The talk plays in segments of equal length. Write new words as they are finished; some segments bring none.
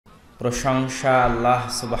প্রশংসা আল্লাহ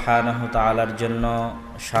সুবহানাহু তাআলার জন্য,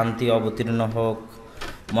 শান্তি অবতীর্ণ হোক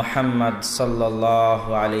মুহাম্মদ সাল্লাল্লাহু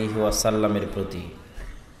আলাইহি ওয়াসাল্লামের প্রতি।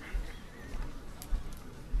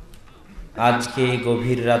 আজকে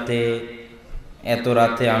গভীর রাতে, এত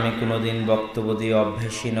রাতে আমি কোনোদিন বক্তব্য দিয়ে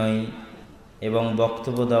অভ্যাসী নই এবং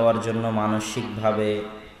বক্তব্য দেওয়ার জন্য মানসিকভাবে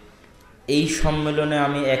এই সম্মেলনে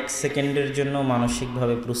আমি 1 সেকেন্ডের জন্য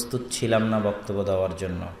মানসিকভাবে প্রস্তুত ছিলাম না বক্তব্য দেওয়ার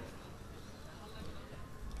জন্য।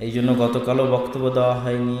 এই জন্য গতকালও বক্তব্য দেওয়া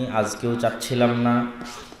হয়নি, আজকেও চাচ্ছিলাম না।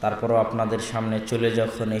 তারপরও আপনাদের সামনে চলে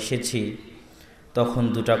যখন এসেছি তখন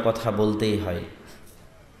দুটা কথা বলতেই হয়।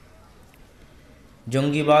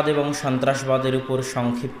 জঙ্গিবাদ এবং সন্ত্রাসবাদের উপর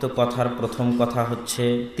সংক্ষিপ্ত কথার প্রথম কথা হচ্ছে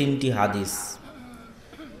 3টি হাদিস।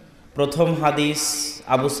 প্রথম হাদিস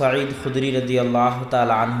আবু সাঈদ খুদরি রাদিয়াল্লাহু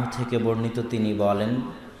তাআলা আনহু থেকে বর্ণিত। তিনি বলেন,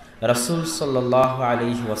 রাসূল সাল্লাল্লাহু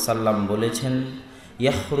আলাইহি ওয়াসাল্লাম বলেছেন,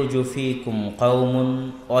 ইয়াখরুজু ফীকুম কওমুন,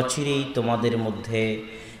 অচিরেই তোমাদের মধ্যে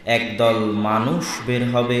একদল মানুষ বের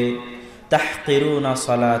হবে, তাহকিরুনা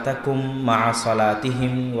সালাতাকুম মা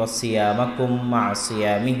সালাতিহিম ওয়া সিয়ামাকুম মা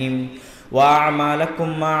সিয়ামিহিম ওয়া আমালাকুম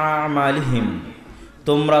মা আমালিহিম।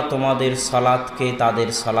 তোমরা তোমাদের সালাতকে তাদের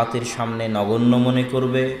সালাতের সামনে নগণ্য মনে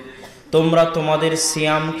করবে, তোমরা তোমাদের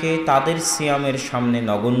সিয়ামকে তাদের সিয়ামের সামনে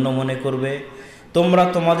নগণ্য মনে করবে, তোমরা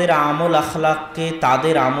তোমাদের আমল আখলাককে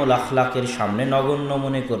তাদের আমল আখলাকের সামনে নগণ্য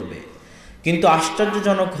মনে করবে। কিন্তু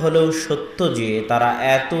আশ্চর্যজনক হলেও সত্য যে তারা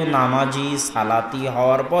এত নামাজি সালাতি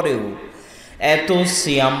হওয়ার পরেও, এত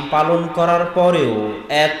সিয়াম পালন করার পরেও,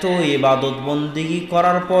 এত ইবাদত বন্দিগি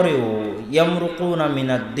করার পরেও ইয়ামরুকুনা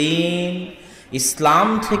মিনাদ্দিন, ইসলাম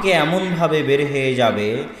থেকে এমনভাবে বের হয়ে যাবে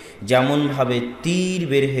যেমনভাবে তীর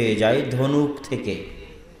বের হয়ে যায় ধনুক থেকে।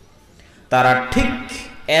 তারা ঠিক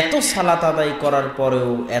এত সালাত আদায় করার পরেও,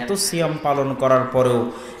 এত সিয়াম পালন করার পরেও,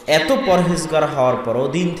 এত পরহেজগার হওয়ার পরেও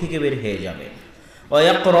দিন থেকে বের হয়ে যাবে।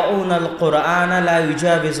 ওয়ায়াকরাউনাল কুরআনা লা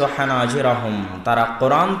ইউজাবিজু হানাজিরাহুম, তারা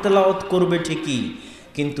কোরআন তেলাওয়াত করবে ঠিকই,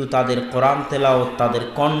 কিন্তু তাদের কোরআন তেলাওয়াত তাদের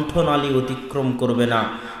কণ্ঠনালী অতিক্রম করবে না।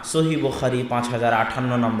 সহিহ বুখারী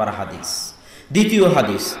 5058 নম্বর হাদিস। দ্বিতীয়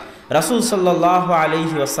হাদিস, রাসূল সাল্লাল্লাহু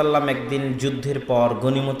আলাইহি ওয়াসাল্লাম একদিন যুদ্ধের পর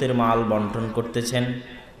গনিমতের মাল বন্টন করতেছেন।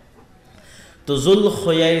 তো যুল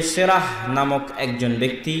খুয়াইসিরাহ নামক একজন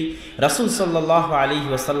ব্যক্তি রাসূল সাল্লাল্লাহু আলাইহি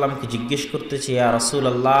ওয়াসাল্লামকে জিজ্ঞেস করতেছে, ইয়া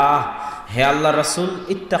রাসূলুল্লাহ, হে আল্লাহর রাসূল,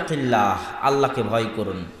 ইত্তাকিল্লাহ, আল্লাহকে ভয়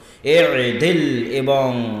করুন, ইদিল, এবং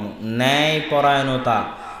ন্যায় পরায়ণতা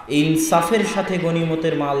ইনসাফের সাথে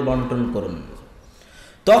গনিমতের মাল বন্টন করুন।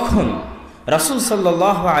 তখন রাসূল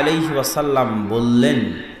সাল্লাল্লাহু আলাইহি ওয়াসাল্লাম বললেন,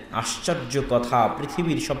 আশ্চর্য কথা,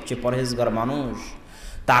 পৃথিবীর সবচেয়ে পরহেজগার মানুষ,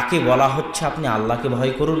 তাকে বলা হচ্ছে আপনি আল্লাহকে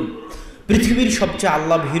ভয় করুন। পৃথিবীর সবচেয়ে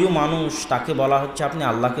আল্লাহ ভীরু মানুষ, তাকে বলা হচ্ছে আপনি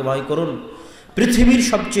আল্লাহকে ভয় করুন। পৃথিবীর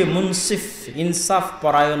সবচেয়ে মুনসিফ, ইনসাফ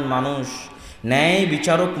পরায়ণ মানুষ, ন্যায়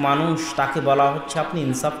বিচারক মানুষ, তাকে বলা হচ্ছে আপনি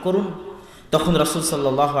ইনসাফ করুন। তখন রাসূল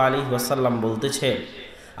সাল্লাল্লাহু আলাইহি ওয়াসাল্লাম বলতেছে,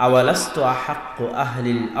 আওয়ালাস্তু আহাক্কু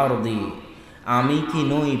আহলিল আরদি, আমি কি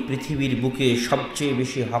নই পৃথিবীর বুকে সবচেয়ে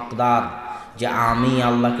বেশি হকদার যে আমি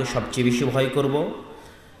আল্লাহকে সবচেয়ে বেশি ভয় করব?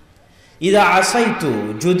 ইদা আসাইতু,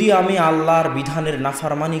 যদি আমি আল্লাহর বিধানের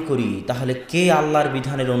নাফরমানি করি তাহলে কে আল্লাহর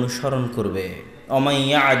বিধানের অনুসরণ করবে?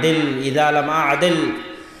 অমাইয়া আদেল ইদা আলাম আদেল,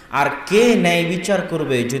 আর কে ন্যায় বিচার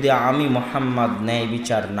করবে যদি আমি মুহাম্মদ ন্যায়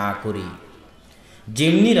বিচার না করি?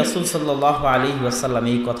 যেমনি রাসূল সাল্লাল্লাহু আলাইহি ওয়াসাল্লাম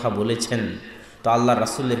এই কথা বলেছেন, তো আল্লাহ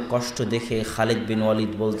রাসূলের কষ্ট দেখে খালিদ বিন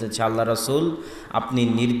ওয়ালিদ বলতেছে, আল্লাহ রাসূল, আপনি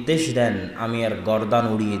নির্দেশ দেন আমি আর গর্দান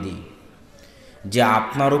উড়িয়ে দিই। যে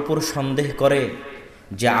আপনার উপর সন্দেহ করে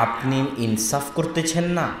যে আপনি ইনসাফ করতেছেন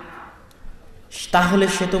না, তাহলে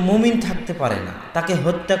সে তো মুমিন থাকতে পারে না, তাকে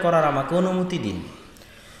হত্যা করার আমাকে অনুমতি দিন।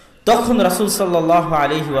 তখন রাসূল সাল্লাল্লাহু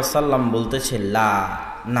আলাইহি ওয়াসাল্লাম বলতেছে, লা,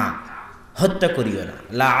 না, হত্যা করিও না।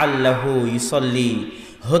 লা আল্লাহু ইউসাল্লি,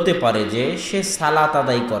 হতে পারে যে সে সালাত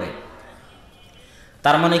আদায় করে।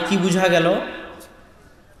 তার মানে কি বোঝা গেল?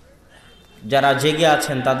 যারা জেগে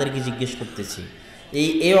আছেন তাদেরকে জিজ্ঞেস করতেছি,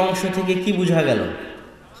 এই অংশ থেকে কি বোঝা গেল?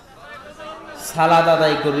 সালাত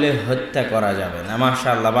আদায় করলে হত্যা করা যাবে না।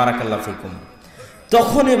 মাশাআল্লাহ, বারাকাল্লাহু ফিকুম।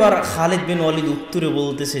 তখন এবার খালিদ বিন ওয়ালিদ উত্তরে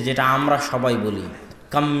বলতেছে, যেটা আমরা সবাই বলি,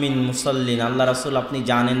 কাম্মিন মুসাল্লিন, আল্লাহ রাসূল আপনি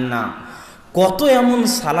জানেন না কত এমন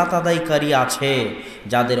সালাত আদায়কারী আছে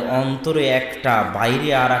যাদের অন্তরে একটা, বাইরে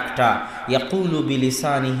আর একটা, ইয়াকুলু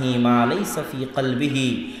বিলিসানিহি মা লাইসা ফি কলবিহি।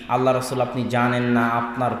 আল্লাহ রাসূল আপনি জানেন না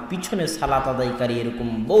আপনার পিছনে সালাত আদায়কারী এরকম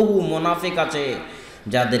বহু মুনাফিক আছে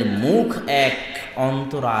যাদের মুখ এক,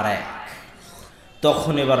 অন্তর আর এক।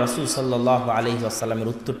 তখন এবার রাসূল সাল্লাল্লাহু আলাইহি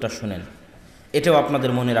ওয়াসাল্লামের উত্তরটা শুনেন, এটাও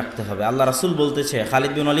আপনাদের মনে রাখতে হবে। আল্লাহ রাসূল বলতেছে,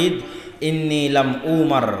 খালিদ বিন ওয়ালিদ, ইন্নী লাম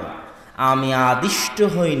উমার, আমি আদিষ্ট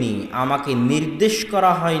হইনি, আমাকে নির্দেশ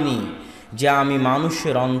করা হয়নি যে আমি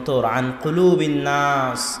মানুষের অন্তর আন কুলুবিন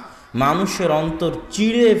নাস, মানুষের অন্তর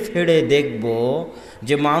চিড়ে ফেড়ে দেখব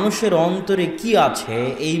যে মানুষের অন্তরে কি আছে,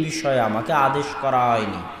 এই বিষয়ে আমাকে আদেশ করা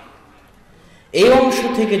হয়নি। এই অংশ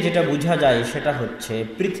থেকে যেটা বোঝা যায় সেটা হচ্ছে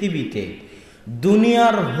পৃথিবীতে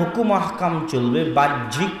দুনিয়ার হুকুম আহকাম চলবে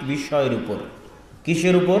বাহ্যিক বিষয়ের উপর।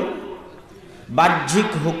 কিসের উপর? বাহ্যিক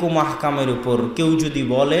হুকুম আহকামের উপর। কেউ যদি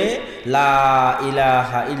বলে লা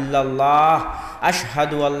ইলাহা ইল্লাল্লাহ,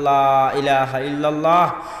 আশহাদু আল্লা ইলাহা ইল্লাল্লাহ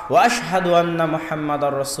ওয়া আশহাদু আন্না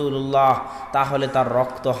মুহাম্মাদার রাসূলুল্লাহ, তাহলে তার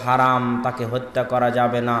রক্ত হারাম, তাকে হত্যা করা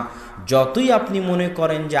যাবে না। যতই আপনি মনে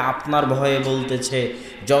করেন যে আপনার ভয়ে বলতেছে,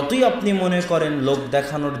 যতই আপনি মনে করেন লোক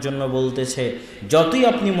দেখানোর জন্য বলতেছে, যতই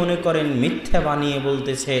আপনি মনে করেন মিথ্যা বানিয়ে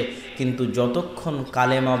বলতেছে, কিন্তু যতক্ষণ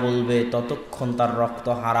কালেমা বলবে ততক্ষণ তার রক্ত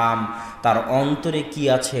হারাম। তার অন্তরে কি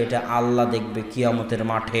আছে এটা আল্লাহ দেখবে কিয়ামতের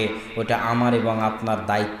মাঠে, ওটা আমার এবং আপনার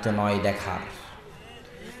দায়িত্ব নয় দেখার।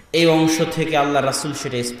 এই অংশ থেকে আল্লাহ রাসূল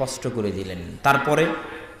সেটা স্পষ্ট করে দিলেন। তারপরে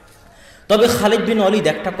তবে খালিদ বিন ওয়ালিদ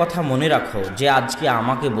একটা কথা মনে রাখো, যে আজকে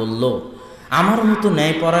আমাকে বলল আমার মতো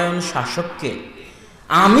ন্যায়পরায়ণ শাসককে,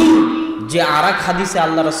 আমি যে আর এক হাদিসে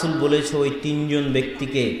আল্লাহ রাসূল বলেছে ওই তিনজন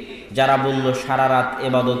ব্যক্তিকে যারা বলল সারা রাত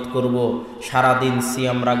ইবাদত করব, সারাদিন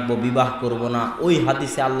সিয়াম রাখবো, বিবাহ করব না, ওই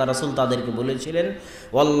হাদিসে আল্লাহ রাসূল তাদেরকে বলেছিলেন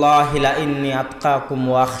ওয়াল্লাহি লা ইন্নী আতকাকুম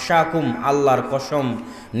ওয়া আখশাকুম, আল্লাহর কসম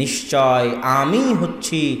নিশ্চয় আমি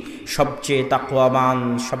হচ্ছি সবচেয়ে তাকওয়াবান,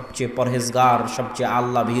 সবচেয়ে পরহেজগার, সবচেয়ে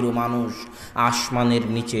আল্লাহ ভীরু মানুষ আসমানের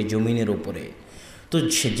নিচে জমিনের উপরে। তো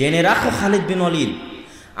জেনে রাখো খালিদ বিন ওয়ালিদ,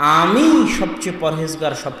 আমি সবচেয়ে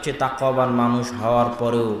পরহেজগার, সবচেয়ে তাকওয়াবান মানুষ হওয়ার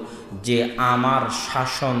পরেও যে আমার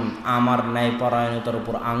শাসন, আমার ন্যায়পরায়ণতার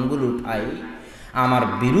উপর আঙ্গুল উঠায়, আমার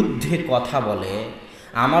বিরুদ্ধে কথা বলে,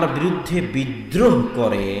 আমার বিরুদ্ধে বিদ্রোহ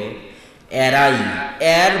করে, এরাই,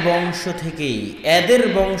 এর বংশ থেকেই, এদের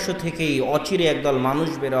বংশ থেকেই অচিরে একদল মানুষ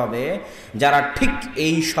বের হবে যারা ঠিক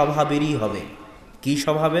এই স্বভাবেরই হবে। কি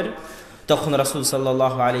স্বভাবের? তখন রাসূল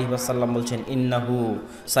সাল্লাল্লাহু আলাইহি ওয়াসাল্লাম বলছেন ইন্নাহু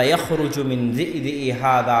সায়াখরুজু মিন যিদি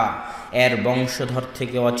হাদা, এর বংশধর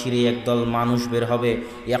থেকে অচিরে একদল মানুষ বের হবে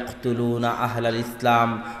ইয়াকতুলুনা আহলাল ইসলাম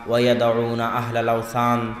ওয়া ইয়াদাউনা আহলাল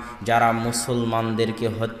আওসান, যারা মুসলমানদেরকে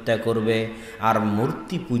হত্যা করবে আর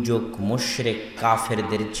মূর্তি পূজক মুশরিক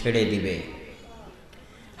কাফেরদের ছেড়ে দিবে।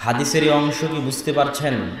 হাদিসের এই অংশ কি বুঝতে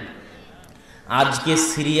পারছেন? আজকে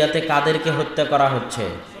সিরিয়াতে কাদেরকে হত্যা করা হচ্ছে?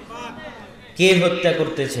 কে হত্যা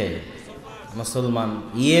করতেছে? মুসলমান।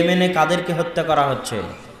 ইয়েমেনে কাদেরকে হত্যা করা হচ্ছে?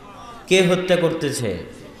 কে হত্যা করতেছে?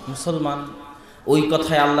 মুসলমান। ওই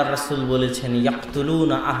কথায় আল্লাহ রাসূল বলেছেন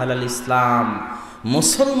ইয়াকতুলুনা আহলাল ইসলাম,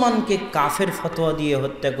 মুসলমানকে কাফের ফতোয়া দিয়ে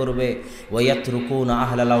হত্যা করবে, ওয়া ইয়াতরুকুনা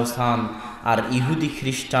আহলাল আওসান, আর ইহুদি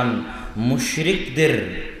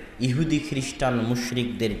খ্রিস্টান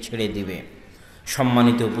মুশরিকদের ছেড়ে দিবে।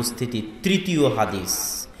 সম্মানিত উপস্থিতি, তৃতীয় হাদিস,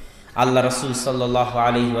 আল্লাহ রাসূল সাল্লাল্লাহু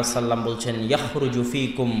আলাইহি ওয়াসাল্লাম বলছেন ইয়াখরুজু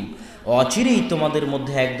ফীকুম, অচিরেই তোমাদের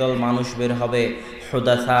মধ্যে একদল মানুষ বের হবে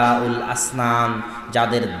হুদাসাউল আসনান,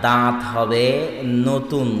 যাদের দাঁত হবে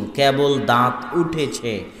নতুন, কেবল দাঁত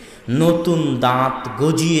উঠেছে, নতুন দাঁত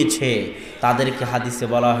গজিয়েছে, তাদেরকে হাদিসে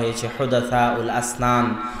বলা হয়েছে হুদাসাউল আসনান,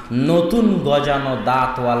 নতুন গজানো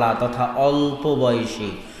দাঁতওয়ালা তথা অল্প বয়সী।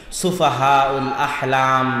 সুফাহাউল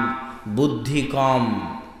আহলাম, বুদ্ধি কম,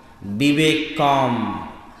 বিবেক কম,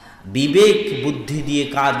 বিবেক বুদ্ধি দিয়ে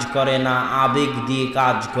কাজ করে না, আবেগ দিয়ে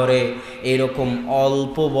কাজ করে, এরকম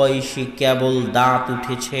অল্প বয়সী কেবল দাঁত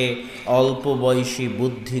উঠেছে, অল্প বয়সী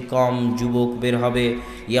বুদ্ধি কম যুবক বের হবে।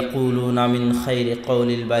 ইয়াকুলুনা মিন খায়রি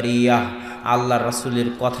কওলিল বারিয়াহ, আল্লাহ রাসূলের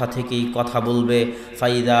কথা থেকেই কথা বলবে।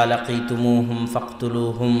 ফাইদা লাকিতুমুহুম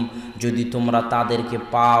ফাকতুলুহুম, যদি তোমরা তাদেরকে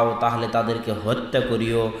পাও তাহলে তাদেরকে হত্যা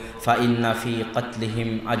করিও। ফা ইন্না ফি কাতলিহিম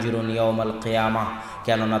আজরুন ইয়াউমাল কিয়ামাহ,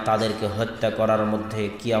 কেননা তাদেরকে হত্যা করার মধ্যে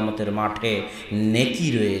কিয়ামতের মাঠে নেকি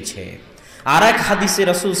রয়েছে। আর এক হাদিসে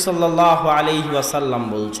রাসূল সাল্লাল্লাহু আলাইহি ওয়াসাল্লাম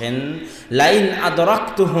বলছেন লাইন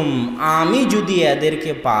আদরাকতুহুম, আমি যদি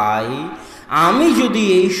এদেরকে পাই, আমি যদি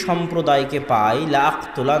এই সম্প্রদায়কে পাই,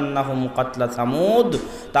 লাআকতুলান্নাহুম কাতলা সামুদ,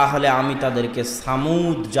 তাহলে আমি তাদেরকে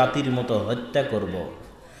সামুদ জাতির মতো হত্যা করব।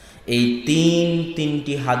 এই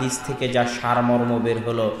তিনটি হাদিস থেকে যা সারমর্ম বের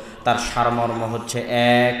হলো, তার সারমর্ম হচ্ছে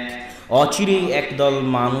এক, অচিরেই একদল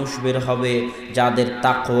মানুষ বের হবে যাদের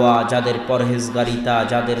তাকওয়া, যাদের পরহেজগারিতা,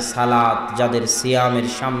 যাদের সালাত, যাদের সিয়ামের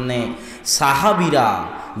সামনে সাহাবীরা,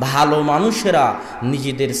 ভালো মানুষেরা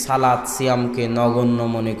নিজেদের সালাত সিয়ামকে নগণ্য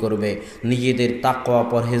মনে করবে, নিজেদের তাকওয়া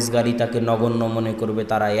পরহেজগারিতাকে নগণ্য মনে করবে।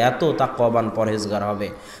 তারা এত তাকওয়াবান পরহেজগার হবে,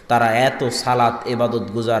 তারা এত সালাত ইবাদত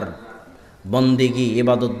গুজার বন্দেগী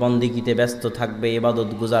ইবাদত বন্দেগীতে ব্যস্ত থাকবে, ইবাদত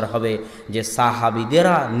গুজার হবে, যে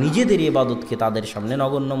সাহাবীদেরা নিজেদের ইবাদতকে তাদের সামনে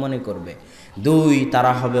নগণ্য মনে করবে। 2,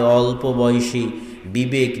 তারা হবে অল্প বয়সী,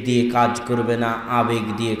 বিবেক দিয়ে কাজ করবে না, আবেগ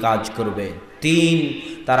দিয়ে কাজ করবে। 3,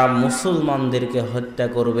 তারা মুসলমানদেরকে হত্যা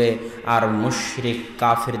করবে আর মুশরিক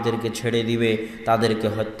কাফেরদেরকে ছেড়ে দিবে, তাদেরকে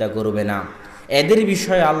হত্যা করবে না। এদের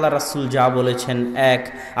বিষয়ে আল্লাহ রাসূল যা বলেছেন, 1,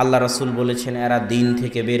 আল্লাহ রাসূল বলেছেন এরা দিন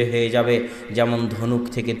থেকে বের হয়ে যাবে যেমন ধনুক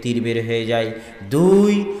থেকে তীর বের হয়ে যায়।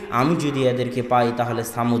 2, আমি যদি এদেরকে পাই তাহলে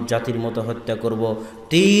সামুদ জাতির মতো হত্যা করব।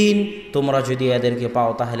 3, তোমরা যদি এদেরকে পাও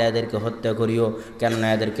তাহলে এদেরকে হত্যা করিও, কেননা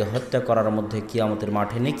এদেরকে হত্যা করার মধ্যে কিয়ামতের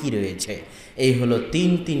মাঠে নেকি রয়েছে। এই হলো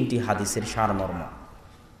 3টি হাদিসের সারমর্ম।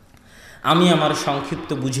 আমি আমার সংক্ষিপ্ত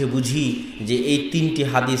বুঝি যে এই 3টি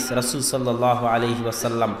হাদিস রাসূল সাল্লাল্লাহু আলাইহি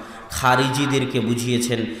ওয়াসাল্লাম খারিজিদেরকে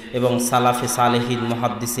বুঝিয়েছেন, এবং সালাফে সালেহিন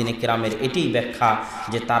মুহাদ্দিসিনে কেরামের এটাই ব্যাখ্যা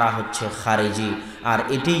যে তারা হচ্ছে খারিজি। আর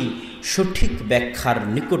এটাই সঠিক ব্যাখ্যার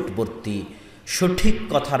নিকটবর্তী, সঠিক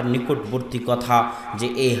কথার নিকটবর্তী কথা যে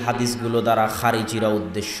এই হাদিসগুলো দ্বারা খারিজিরা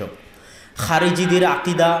উদ্দেশ্য। খারিজিদের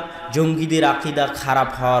আকিদা, জঙ্গিদের আকিদা খারাপ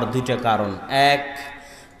হওয়ার 2টা কারণ। 1,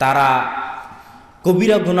 তারা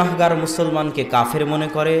কবিরা গুনাহগার মুসলমানকে কাফের মনে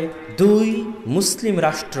করে। 2, মুসলিম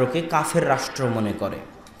রাষ্ট্রকে কাফের রাষ্ট্র মনে করে।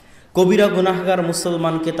 কবিরা গুনাহগার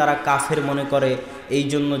মুসলমানকে তারা কাফের মনে করে এই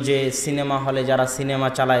জন্য যে সিনেমা হলে যারা সিনেমা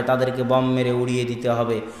চালায় তাদেরকে বম মেরে উড়িয়ে দিতে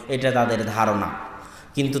হবে, এটা তাদের ধারণা।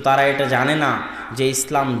 কিন্তু তারা এটা জানে না যে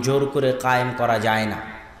ইসলাম জোর করে কায়েম করা যায় না।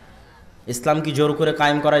 ইসলাম কি জোর করে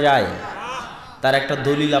কায়েম করা যায়? তার একটা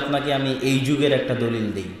দলিল আপনাকে আমি এই যুগের একটা দলিল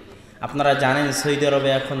দিই। আপনারা জানেন সৌদি আরবে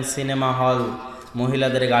এখন সিনেমা হল,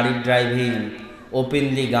 মহিলাদের গাড়ির ড্রাইভিং,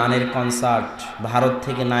 ওপেনলি গানের কনসার্ট, ভারত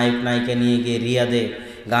থেকে নায়ক নায়িকা নিয়ে গিয়ে রিয়াদে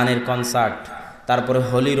গানের কনসার্ট, তারপরে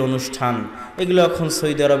হোলির অনুষ্ঠান, এগুলো এখন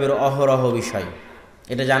সৌদি আরবের অহরহ বিষয়।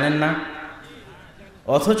 এটা জানেন না?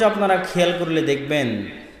 অথচ আপনারা খেয়াল করলে দেখবেন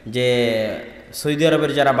যে সৌদি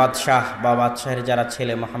আরবের যারা বাদশাহ বা বাদশাহের যারা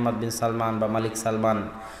ছেলে মোহাম্মদ বিন সালমান বা মালিক সালমান,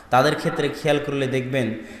 তাদের ক্ষেত্রে খেয়াল করলে দেখবেন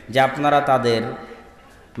যে আপনারা তাদের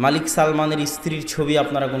মালিক সালমানের স্ত্রীর ছবি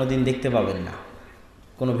আপনারা কোনো দিন দেখতে পাবেন না,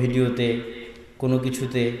 কোনো ভিডিওতে, কোনো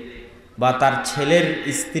কিছুতে। বা তার ছেলের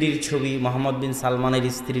স্ত্রীর ছবি, মোহাম্মদ বিন সালমানের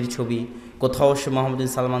স্ত্রীর ছবি, কোথাও সে মোহাম্মদ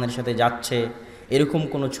বিন সালমানের সাথে যাচ্ছে, এরকম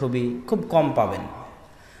কোনো ছবি খুব কম পাবেন।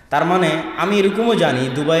 তার মানে আমি এরকমও জানি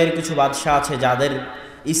দুবাইয়ের কিছু বাদশাহ আছে যাদের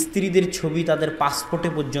স্ত্রীদের ছবি তাদের পাসপোর্টে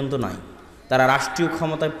পর্যন্ত নাই। তারা রাষ্ট্রীয়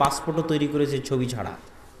ক্ষমতায় পাসপোর্টও তৈরি করেছে ছবি ছাড়া।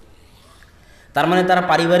 তার মানে তারা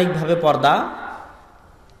পারিবারিকভাবে পর্দা,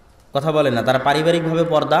 কথা বলে না, তারা পারিবারিকভাবে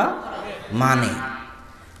পর্দা মানে,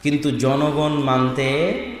 কিন্তু জনগণ মানতে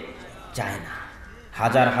চায় না।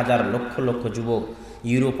 হাজার হাজার লক্ষ লক্ষ যুবক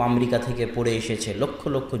ইউরোপ আমেরিকা থেকে পড়ে এসেছে, লক্ষ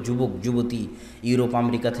লক্ষ যুবক যুবতী ইউরোপ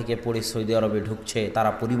আমেরিকা থেকে পড়ে সৌদি আরবে ঢুকছে।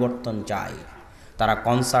 তারা পরিবর্তন চায়, তারা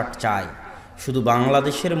কনসার্ট চায়। শুধু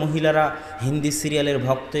বাংলাদেশের মহিলারা হিন্দি সিরিয়ালের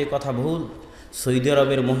ভক্ত, এ কথা ভুল। সৌদি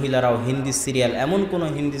আরবের মহিলারাও হিন্দি সিরিয়াল, এমন কোনো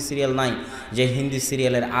হিন্দি সিরিয়াল নাই যে হিন্দি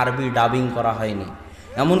সিরিয়ালের আরবি ডাবিং করা হয়নি,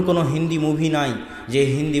 এমন কোনো হিন্দি মুভি নাই যে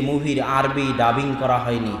হিন্দি মুভির আরবি ডাবিং করা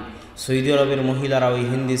হয়নি। সৌদি আরবের মহিলারা ওই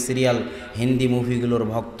হিন্দি সিরিয়াল, হিন্দি মুভিগুলোর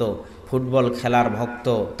ভক্ত, ফুটবল খেলার ভক্ত,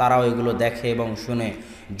 তারাও এগুলো দেখে এবং শুনে।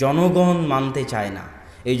 জনগণ মানতে চায় না,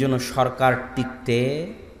 এই জন্য সরকার টিকতে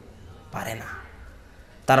পারে না।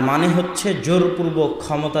 তার মানে হচ্ছে জোরপূর্বক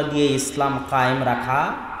ক্ষমতা দিয়ে ইসলাম কায়েম রাখা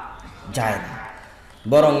যায় না,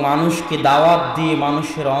 বরং মানুষকে দাওয়াত দিয়ে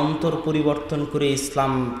মানুষের অন্তর পরিবর্তন করে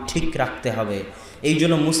ইসলাম ঠিক রাখতে হবে। এই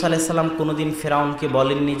জন্য মুসা আলাইহিস সালাম কোনোদিন ফেরাউনকে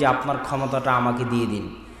বলেননি যে আপনার ক্ষমতাটা আমাকে দিয়ে দিন,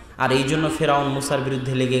 আর এই জন্য ফেরাউন মুসার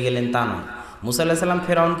বিরুদ্ধে লেগে গেলেন, তা নয়। মুসা আলাইহিস সালাম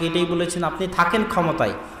ফেরাউনকে এটাই বলেছেন, আপনি থাকেন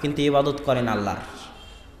ক্ষমতায় কিন্তু ইবাদত করেন আল্লাহর।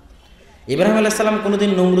 ইব্রাহিম আলাইহিস সালাম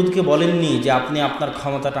কোনোদিন নমরুদকে বলেননি যে আপনি আপনার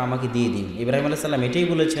ক্ষমতাটা আমাকে দিয়ে দিন। ইব্রাহিম আলাইহিস সালাম এটাই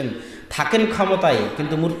বলেছেন, থাকেন ক্ষমতায়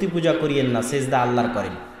কিন্তু মূর্তি পূজা করিয়েন না, সেজদা আল্লাহর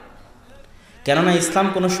করেন। কেননা ইসলাম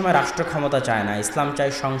কোনো সময় রাষ্ট্র ক্ষমতা চায় না, ইসলাম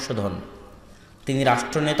চায় সংশোধন। তিনি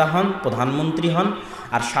রাষ্ট্রনেতা হন, প্রধানমন্ত্রী হন,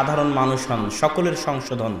 আর সাধারণ মানুষ হন, সকলের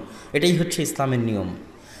সংশোধন। এটাই হচ্ছে ইসলামের নিয়ম।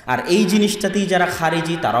 আর এই জিনিসটাতেই যারা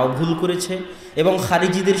খারিজি তারাও ভুল করেছে, এবং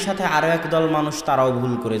খারিজিদের সাথে আরও এক দল মানুষ তারাও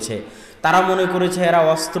ভুল করেছে। তারা মনে করেছে এরা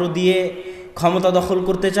অস্ত্র দিয়ে ক্ষমতা দখল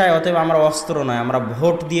করতে চায়, অতএব আমরা অস্ত্র নয়, আমরা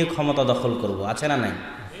ভোট দিয়ে ক্ষমতা দখল করব। আছে না নাই?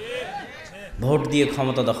 ভোট দিয়ে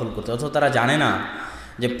ক্ষমতা দখল করতে। অথচ তারা জানে না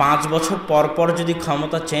যে 5 বছর পর পর যদি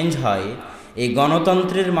ক্ষমতা চেঞ্জ হয়, এই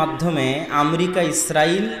গণতন্ত্রের মাধ্যমে আমেরিকা,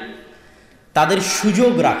 ইসরায়েল তাদের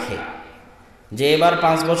সুযোগ রাখে যে এবার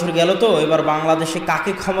 5 বছর গেল তো এবার বাংলাদেশে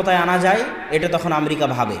কাকে ক্ষমতায় আনা যায়, এটা তখন আমেরিকা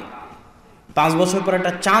ভাবে। 5 বছর পর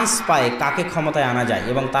একটা চান্স পায় কাকে ক্ষমতায় আনা যায়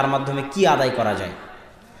এবং তার মাধ্যমে কি আদায় করা যায়।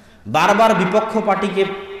 বারবার বিপক্ষ পার্টিকে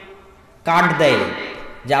কার্ড দেয়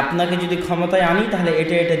যে আপনাকে যদি ক্ষমতায় আনি তাহলে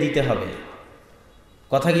এটা এটা দিতে হবে,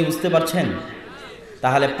 কথা কি বুঝতে পারছেন?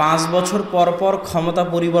 তাহলে 5 বছর পর পর ক্ষমতা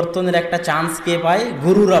পরিবর্তনের একটা চান্স কে পায়?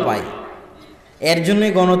 গুরুরা পায়। এর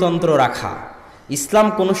জন্যই গণতন্ত্র রাখা। ইসলাম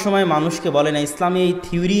কোনো সময় মানুষকে বলে না, ইসলামে এই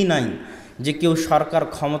থিওরি নাই যে কেউ সরকার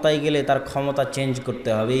ক্ষমতায় গেলে তার ক্ষমতা চেঞ্জ করতে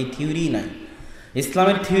হবে, এই থিওরি নাই।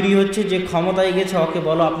 ইসলামের থিওরি হচ্ছে যে ক্ষমতায় গেছে ওকে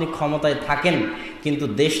বলো আপনি ক্ষমতায় থাকেন, কিন্তু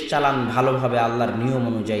দেশ চালান ভালোভাবে আল্লাহর নিয়ম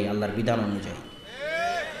অনুযায়ী, আল্লাহর বিধান অনুযায়ী।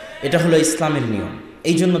 এটা হলো ইসলামের নিয়ম।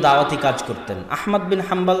 এই জন্য দাওয়াতি কাজ করতেন। আহমদ বিন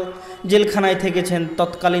হাম্বল জেলখানায় থেকেছেন,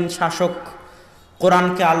 তৎকালীন শাসক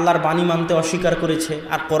কোরআনকে আল্লাহর বাণী মানতে অস্বীকার করেছে,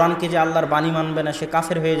 আর কোরআনকে যে আল্লাহর বাণী মানবে না সে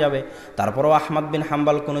কাফের হয়ে যাবে। তারপরেও আহমদ বিন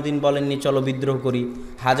হাম্বল কোনোদিন বলেননি চলো বিদ্রোহ করি।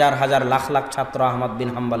 হাজার হাজার লাখ লাখ ছাত্র আহমদ বিন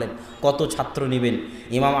হাম্বলের, কত ছাত্র নেবেন?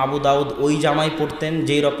 ইমাম আবু দাউদ ওই জামাই পড়তেন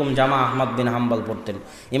যেই রকম জামা আহমদ বিন হাম্বল পড়তেন।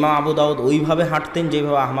 ইমাম আবু দাউদ ওইভাবে হাঁটতেন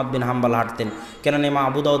যেভাবে আহমদ বিন হাম্বল হাঁটতেন। কেননা ইমাম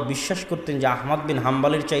আবু দাউদ বিশ্বাস করতেন যে আহমদ বিন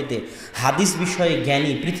হাম্বলের চাইতে হাদিস বিষয়ে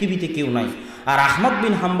জ্ঞানী পৃথিবীতে কেউ নাই। আর আহমদ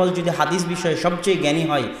বিন হাম্বল যদি হাদিস বিষয়ে সবচেয়ে জ্ঞানী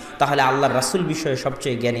হয়, তাহলে আল্লাহর রাসূল বিষয়ে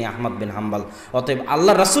সবচেয়ে জ্ঞানী আহমদ বিন হাম্বল। অতএব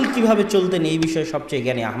আল্লাহর রাসূল কীভাবে চলতেন এই বিষয়ে সবচেয়ে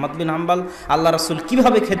জ্ঞানী আহমদ বিন হাম্বল, আল্লাহ রাসূল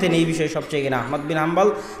কীভাবে খেতেন এই বিষয়ে সবচেয়ে জ্ঞানী আহমদ বিন হাম্বল।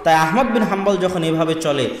 তাই আহমদ বিন হাম্বল যখন এভাবে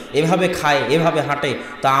চলে, এভাবে খায়, এভাবে হাঁটে,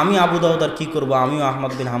 তা আমি আবু দাউদ আর কী করবো? আমিও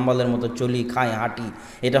আহমদ বিন হাম্বলের মতো চলি, খাই, হাঁটি।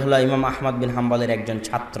 এটা হলো ইমাম আহমদ বিন হাম্বলের একজন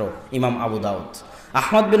ছাত্র ইমাম আবু দাউদ।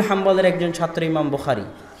 আহমদ বিন হাম্বলের একজন ছাত্র ইমাম বুখারী।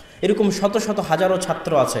 এরকম শত শত হাজারো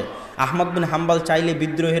ছাত্র আছে। আহমদ বিন হাম্বল চাইলে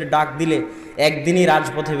বিদ্রোহের ডাক দিলে একদিনই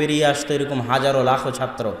রাজপথে বেরিয়ে আসতো এরকম হাজারো লাখো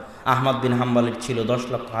ছাত্র। আহমদ বিন হাম্বলের ছিল 10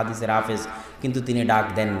 লক্ষ হাদিসের হাফেজ, কিন্তু তিনি ডাক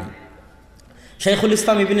দেননি। শাইখুল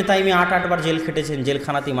ইসলাম ইবনে তাইমিয়া 8 বার জেল খেটেছেন,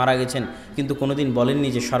 জেলখানাতেই মারা গেছেন, কিন্তু কোনোদিন বলেননি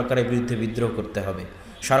যে সরকারের বিরুদ্ধে বিদ্রোহ করতে হবে,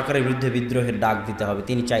 সরকারের বিরুদ্ধে বিদ্রোহের ডাক দিতে হবে।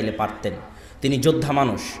 তিনি চাইলে পারতেন। তিনি যোদ্ধা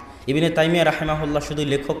মানুষ। ইবনে তাইমিয়া রাহিমাহুল্লাহ শুধু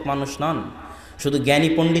লেখক মানুষ নন, শুধু জ্ঞানী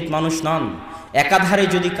পণ্ডিত মানুষ নন। একাধারে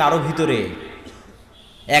যদি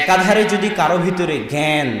কারো ভিতরে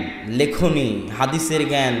জ্ঞান, লেখনী, হাদিসের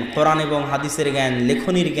জ্ঞান, কোরআন এবং হাদিসের জ্ঞান,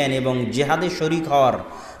 লেখনীর জ্ঞান এবং জিহাদে শরীক হওয়ার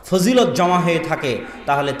ফজিলত জমা হয়ে থাকে,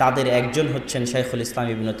 তাহলে তাদের একজন হচ্ছেন শাইখুল ইসলাম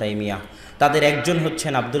ইবনে তাইমিয়া, তাদের একজন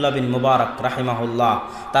হচ্ছেন আব্দুল্লাহ বিন মুবারক রাহিমাহুল্লাহ।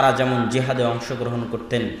 তারা যেমন জিহাদে অংশগ্রহণ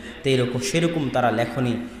করতেন, সেরকম তারা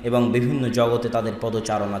লেখনী এবং বিভিন্ন জগতে তাদের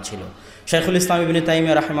পদচারণা ছিল। শাইখুল ইসলাম ইবনে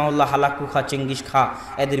তাইমিয়া রাহিমাহুল্লাহ হালাকু খা, চেঙ্গিস খা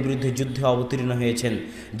এদের বিরুদ্ধে যুদ্ধে অবতীর্ণ হয়েছেন।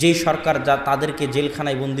 যেই সরকার যা তাদেরকে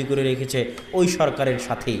জেলখানায় বন্দি করে রেখেছে ওই সরকারের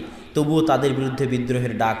সাথেই, তবুও তাদের বিরুদ্ধে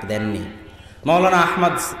বিদ্রোহের ডাক দেননি। মাওলানা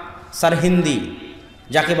আহমদ সারহিন্দি,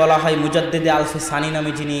 যাকে বলা হয় মুজাদ্দেদে আলফে সানি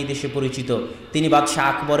নামে, যিনি এই দেশে পরিচিত, তিনি বাদশাহ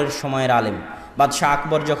আকবরের সময়ের আলেম। বাদশাহ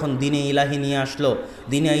আকবর যখন দিনে ইলাহি নিয়ে আসলো,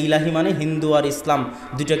 দিনে ইলাহি মানে হিন্দু আর ইসলাম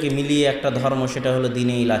দুটাকে মিলিয়ে একটা ধর্ম, সেটা হলো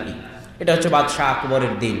দিনে ইলাহি। এটা হচ্ছে বাদশাহ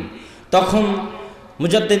আকবরের দিন। তখন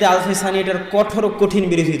মুজাদ্দেদে আলফে সানি এটার কঠিন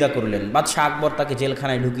বিরোধিতা করলেন। বাদশাহ আকবর তাকে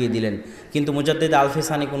জেলখানায় ঢুকিয়ে দিলেন, কিন্তু মুজাদ্দেদে আলফে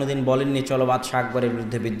সানি কোনোদিন বলেননি চলো বাদশাহ আকবরের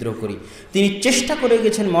বিরুদ্ধে বিদ্রোহ করি। তিনি চেষ্টা করে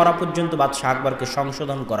গেছেন মরা পর্যন্ত বাদশাহ আকবরকে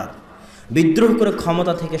সংশোধন করার, বিদ্রোহ করে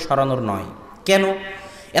ক্ষমতা থেকে সরানোর নয়। কেন?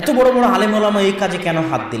 এত বড় বড় আলেম ওলামা এই কাজে কেন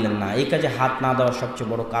হাত দিলেন না? এই কাজে হাত না দেওয়ার সবচেয়ে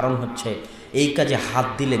বড় কারণ হচ্ছে এই কাজে হাত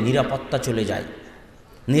দিলে নিরাপত্তা চলে যায়।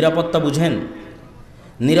 নিরাপত্তা বুঝেন?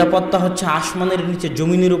 নিরাপত্তা হচ্ছে আসমানের নিচে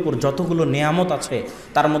জমিনের উপর যতগুলো নেয়ামত আছে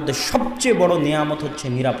তার মধ্যে সবচেয়ে বড় নেয়ামত হচ্ছে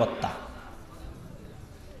নিরাপত্তা।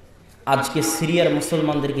 আজকে সিরিয়ার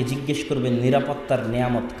মুসলমানদেরকে জিজ্ঞেস করবেন নিরাপত্তার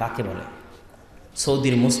নেয়ামত কাকে বলে।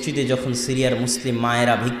 সৌদির মসজিদে যখন সিরিয়ার মুসলিম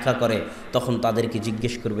মায়েরা ভিক্ষা করে, তখন তাদেরকে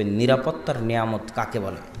জিজ্ঞেস করবেন নিরাপত্তার নেয়ামত কাকে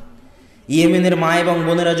বলে। ইয়েমেনের মা এবং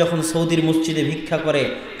বোনেরা যখন সৌদির মসজিদে ভিক্ষা করে,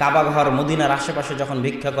 কাবাঘর মদিনার আশেপাশে যখন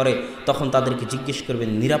ভিক্ষা করে, তখন তাদেরকে জিজ্ঞেস করবেন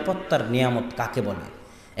নিরাপত্তার নেয়ামত কাকে বলে।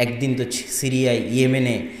 একদিন তো সিরিয়ায়,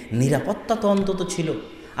 ইয়েমেনে নিরাপত্তা তো অন্তত ছিল।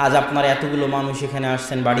 আজ আপনার এতগুলো মানুষ এখানে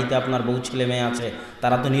আসছেন, বাড়িতে আপনার বউ ছেলে মেয়ে আছে,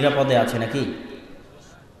 তারা তো নিরাপদে আছে নাকি?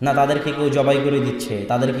 না তাদেরকে কেউ জবাই করে দিচ্ছে,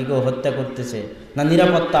 তাদেরকে কেউ হত্যা করতেছে, না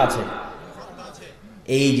নিরাপত্তা আছে?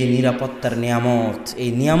 এই যে নিরাপত্তার নিয়ামত, এই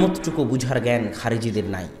নিয়ামতটুকু বুঝার জ্ঞান খারিজিদের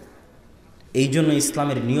নাই। এই জন্য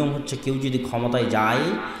ইসলামের নিয়ম হচ্ছে কেউ যদি ক্ষমতায় যায়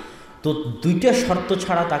তো 2টা শর্ত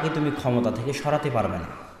ছাড়া তাকে তুমি ক্ষমতা থেকে সরাতে পারবে না।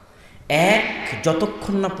 এক,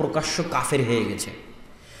 যতক্ষণ না প্রকাশ্য কাফের হয়ে গেছে।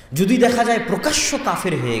 যদি দেখা যায় প্রকাশ্য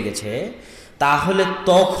কাফের হয়ে গেছে, তাহলে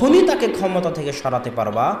তখনই তাকে ক্ষমতা থেকে সরাতে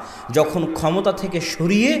পারবা যখন ক্ষমতা থেকে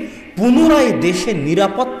সরিয়ে পুনরায় দেশে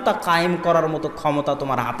নিরাপত্তা কায়েম করার মতো ক্ষমতা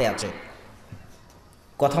তোমার হাতে আছে।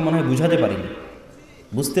 কথা মনে হয় বুঝাতে পারিনি,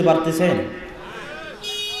 বুঝতে পারতেছেন?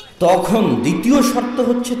 তখন দ্বিতীয় শর্ত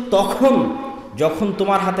হচ্ছে তখন যখন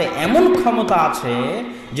তোমার হাতে এমন ক্ষমতা আছে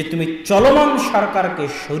যে তুমি চলমান সরকারকে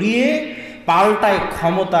সরিয়ে পাল্টায়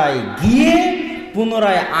ক্ষমতায় গিয়ে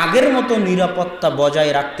পুনরায় আগের মতো নিরাপত্তা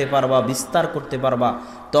বজায় রাখতে পারবা, বিস্তার করতে পারবা,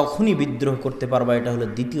 তখনই বিদ্রোহ করতে পারবা। এটা হলো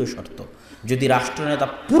দ্বিতীয় শর্ত। যদি রাষ্ট্রনেতা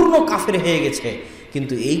পূর্ণ কাফের হয়ে গেছে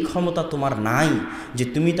কিন্তু এই ক্ষমতা তোমার নাই যে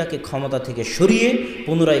তুমি তাকে ক্ষমতা থেকে সরিয়ে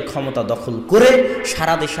পুনরায় ক্ষমতা দখল করে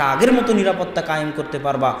সারা দেশে আগের মতো নিরাপত্তা কায়েম করতে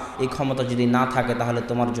পারবা। এই ক্ষমতা যদি না থাকে তাহলে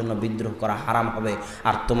তোমার জন্য বিদ্রোহ করা হারাম হবে,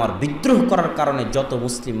 আর তোমার বিদ্রোহ করার কারণে যত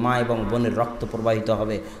মুসলিম মা এবং বোনের রক্ত প্রবাহিত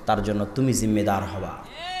হবে তার জন্য তুমি জিম্মেদার হবা।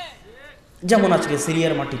 যেমন আজকে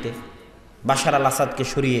সিরিয়ার মাটিতে বাশার আল আসাদকে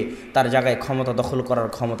সরিয়ে তার জায়গায় ক্ষমতা দখল করার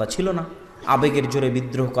ক্ষমতা ছিল না, আবেগের জোরে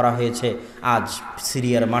বিদ্রোহ করা হয়েছে। আজ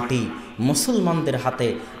সিরিয়ার মাটি মুসলমানদের হাতে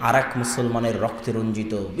আর এক মুসলমানের রক্তে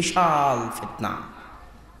রঞ্জিত, বিশাল ফিতনা।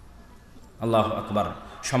 আল্লাহু আকবার।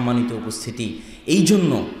 সম্মানিত উপস্থিতি, এই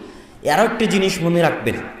জন্য আরও একটা জিনিস মনে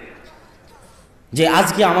রাখবেন যে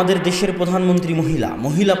আজকে আমাদের দেশের প্রধানমন্ত্রী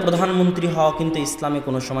মহিলা প্রধানমন্ত্রী হওয়া কিন্তু ইসলামে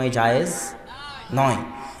কোনো সময় জায়েজ নয়।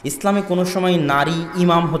 ইসলামে কোনো সময় নারী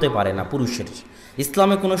ইমাম হতে পারে না পুরুষের।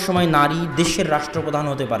 ইসলামে কোনো সময় নারী দেশের রাষ্ট্রপ্রধান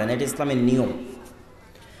হতে পারে না, এটা ইসলামের নিয়ম।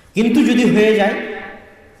 কিন্তু যদি হয়ে যায়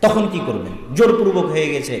তখন কি করবেন? জোরপূর্বক হয়ে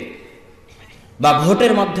গেছে বা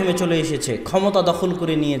ভোটের মাধ্যমে চলে এসেছে, ক্ষমতা দখল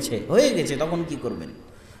করে নিয়েছে, হয়ে গেছে, তখন কি করবেন?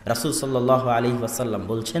 রাসূল সাল্লাল্লাহু আলাইহি ওয়াসাল্লাম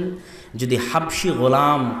বলছেন, যদি হাবশি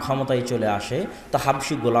গোলাম ক্ষমতায় চলে আসে তো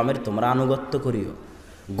হাবশি গোলামের তোমরা আনুগত্য করিও।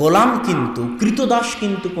 গোলাম কিন্তু, কৃতদাস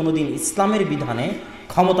কিন্তু কোনোদিন ইসলামের বিধানে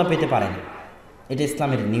ক্ষমতা পেতে পারে না, এটা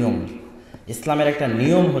ইসলামের নিয়ম। ইসলামের একটা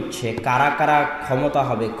নিয়ম হচ্ছে কারা কারা ক্ষমতা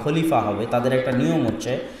হবে, খলিফা হবে, তাদের একটা নিয়ম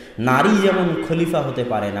হচ্ছে নারী যেমন খলিফা হতে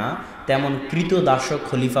পারে না তেমন কৃতদাসও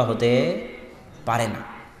খলিফা হতে পারে না।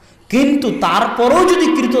 কিন্তু তারপরও যদি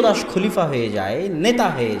কৃতদাস খলিফা হয়ে যায়, নেতা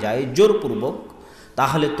হয়ে যায় জোরপূর্বক,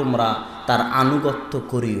 তাহলে তোমরা তার আনুগত্য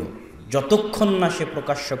করিও যতক্ষণ না সে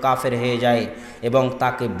প্রকাশ্য কাফের হয়ে যায় এবং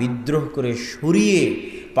তাকে বিদ্রোহ করে সরিয়ে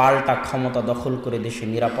পাল্টা ক্ষমতা দখল করে দেশে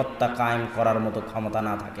নিরাপত্তা কায়েম করার মতো ক্ষমতা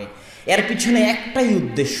না থাকে। এর পিছনে একটাই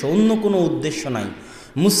উদ্দেশ্য, অন্য কোনো উদ্দেশ্য নাই।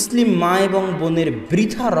 মুসলিম মা এবং বোনের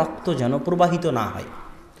বৃথা রক্ত যেন প্রবাহিত না হয়।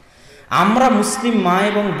 আমরা মুসলিম মা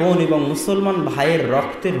এবং বোন এবং মুসলমান ভাইয়ের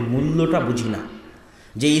রক্তের মূল্যটা বুঝি না,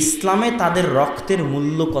 যে ইসলামে তাদের রক্তের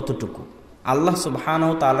মূল্য কতটুকু। আল্লাহ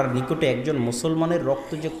সুবহানাহু ওয়া তাআলার নিকটে একজন মুসলমানের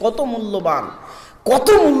রক্ত যে কত মূল্যবান, কত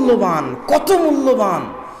মূল্যবান, কত মূল্যবান,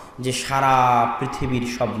 যে সারা পৃথিবীর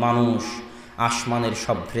সব মানুষ, আসমানের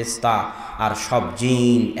সব ফেরেশতা আর সব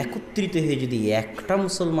জিন একত্রিত হয়ে যদি একটা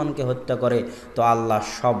মুসলমানকে হত্যা করে তো আল্লাহ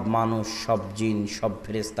সব মানুষ, সব জিন, সব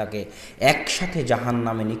ফেরেশতাকে একসাথে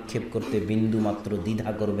জাহান্নামে নিক্ষেপ করতে বিন্দুমাত্র দ্বিধা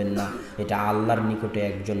করবেন না। এটা আল্লাহর নিকটে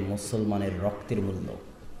একজন মুসলমানের রক্তের মূল্য।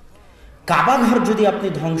 কাবাঘর যদি আপনি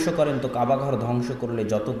ধ্বংস করেন তো কাবাঘর ধ্বংস করলে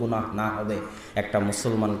যত গুনাহ না হবে, একটা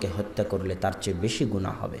মুসলমানকে হত্যা করলে তার চেয়ে বেশি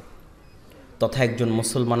গুনাহ হবে। তথা একজন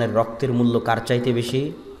মুসলমানের রক্তের মূল্য কার চাইতে বেশি?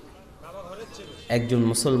 একজন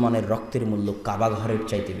মুসলমানের রক্তের মূল্য কাবাঘরের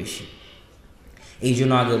চাইতে বেশি। এই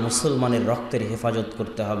জন্য আগে মুসলমানের রক্তের হেফাজত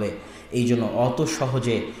করতে হবে। এই জন্য অত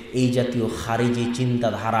সহজে এই জাতীয় খারিজি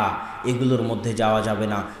চিন্তাধারা এগুলোর মধ্যে যাওয়া যাবে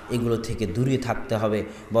না, এগুলো থেকে দূরে থাকতে হবে,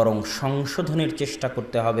 বরং সংশোধনের চেষ্টা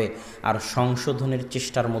করতে হবে। আর সংশোধনের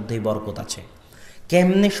চেষ্টার মধ্যেই বরকত আছে।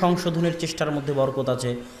 কেমনে সংশোধনের চেষ্টার মধ্যে বরকত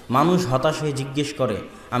আছে? মানুষ হতাশ হয়ে জিজ্ঞেস করে,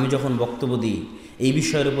 আমি যখন বক্তব্য দিই এই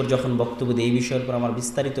বিষয়ের উপর, যখন বক্তব্য দিই এই বিষয়ের উপর আমার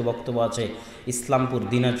বিস্তারিত বক্তব্য আছে, ইসলামপুর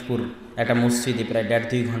দিনাজপুর একটা মসজিদে প্রায়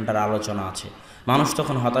 1.5-2 ঘন্টার আলোচনা আছে। মানুষ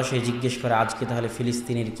তখন হতাশ হয়ে জিজ্ঞেস করে, আজকে তাহলে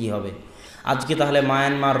ফিলিস্তিনের কি হবে? আজকে তাহলে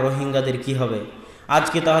মায়ানমার রোহিঙ্গাদের কি হবে?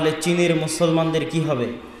 আজকে তাহলে চীনের মুসলমানদের কি হবে?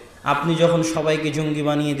 আপনি যখন সবাইকে জঙ্গি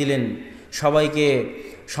বানিয়ে দিলেন, সবাইকে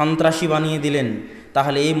সন্ত্রাসী বানিয়ে দিলেন,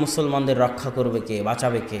 তাহলে এই মুসলমানদের রক্ষা করবে কে,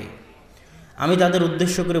 বাঁচাবে কে? আমি তাদের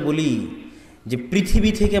উদ্দেশ্য করে বলি যে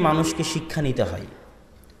পৃথিবী থেকে মানুষকে শিক্ষা নিতে হয়।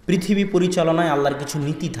 পৃথিবী পরিচালনায় আল্লাহর কিছু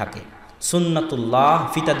নীতি থাকে, সুন্নাতুল্লাহ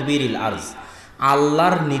ফি তাদবিরিল আরজ,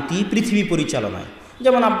 আল্লাহর নীতি পৃথিবী পরিচালনায়।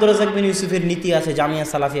 যেমন আব্দুরাজ্জাক বিন ইউসুফের নীতি আছে জামিয়া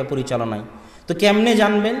সালাফিয়া পরিচালনায়। তো কেমনে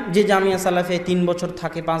জানবেন যে জামিয়া সালাফিয়া 3 বছর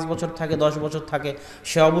থাকে, 5 বছর থাকে, 10 বছর থাকে?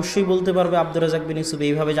 সে অবশ্যই বলতে পারবে আব্দুরাজ্জাক বিন ইউসুফ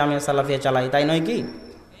এইভাবে জামিয়া সালাফিয়া চালায়, তাই নয় কি?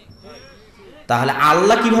 তাহলে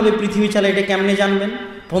আল্লাহ কিভাবে পৃথিবী চালায় এটা কেমনে জানবেন?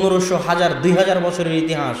 1500, 1000, 2000 বছরের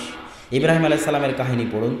ইতিহাস। ইব্রাহিম আলাইহিস সালামের কাহিনী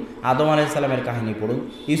পড়ুন, আদম আলাইহিস সালামের কাহিনী পড়ুন,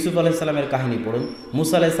 ইউসুফ আলাইহিস সালামের কাহিনী পড়ুন,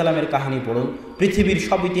 মুসা আলাইহিস সালামের কাহিনী পড়ুন। পৃথিবীর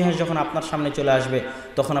সব ইতিহাস যখন আপনার সামনে চলে আসবে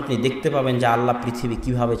তখন আপনি দেখতে পাবেন যে আল্লাহ পৃথিবী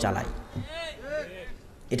কিভাবে চালায়।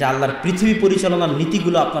 এটা আল্লাহর পৃথিবী পরিচালনার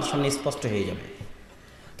নীতিগুলো আপনার সামনে স্পষ্ট হয়ে যাবে।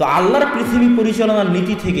 তো আল্লাহর পৃথিবী পরিচালনার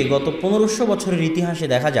নীতি থেকে গত 1500 বছরের ইতিহাসে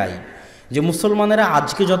দেখা যায় যে মুসলমানেরা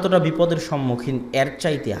আজকে যতটা বিপদের সম্মুখীন এর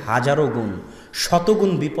চাইতে হাজারো গুণ,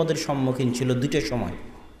 শতগুণ বিপদের সম্মুখীন ছিল দুটো সময়।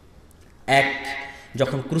 এক,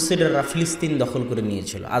 যখন ক্রুসেডাররা ফিলিস্তিন দখল করে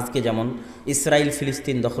নিয়েছিল। আজকে যেমন ইসরায়েল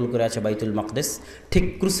ফিলিস্তিন দখল করে আছে বাইতুল মাকদেস, ঠিক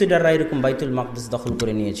ক্রুসেডাররা এরকম বাইতুল মাকদেস দখল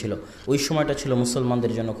করে নিয়েছিল। ওই সময়টা ছিল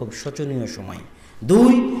মুসলমানদের জন্য খুব শোচনীয় সময়।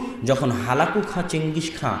 2, যখন হালাকু খাঁ চেঙ্গিস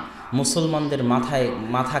খাঁ মুসলমানদের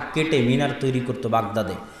মাথা কেটে মিনার তৈরি করতো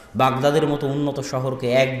বাগদাদে। বাগদাদের মতো উন্নত শহরকে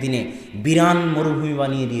একদিনে বিরান মরুভূমি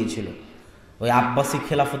বানিয়ে দিয়েছিল। ওই আব্বাসি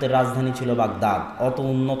খেলাফতের রাজধানী ছিল বাগদাদ। অত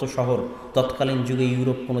উন্নত শহর তৎকালীন যুগে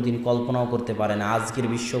ইউরোপ কোনোদিন কল্পনাও করতে পারে না, আজকের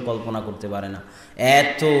বিশ্ব কল্পনা করতে পারে না।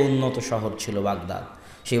 এত উন্নত শহর ছিল বাগদাদ।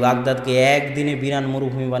 সেই বাগদাদকে একদিনে বিরান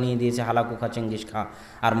মরুভূমি বানিয়ে দিয়েছে হালাকু খা চেঙ্গিস খা,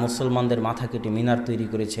 আর মুসলমানদের মাথা কেটে মিনার তৈরি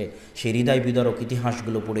করেছে। সেই হৃদয় বিদারক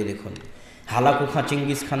ইতিহাসগুলো পড়ে দেখুন। হালাকু খা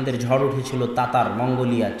চেঙ্গিস খানদের ঝড় উঠেছিল তাতার,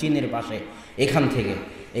 মঙ্গোলিয়া, চীনের পাশে। এখান থেকে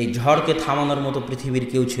এই ঝড়কে থামানোর মতো পৃথিবীর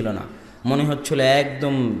কেউ ছিল না। মনে হচ্ছিল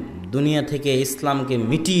একদম দুনিয়া থেকে ইসলামকে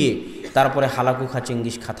মিটিয়ে তারপরে হালাকু খা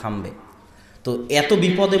চেঙ্গিস খা থামবে। তো এত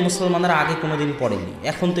বিপদে মুসলমানরা আগে কোনো দিন পড়েনি,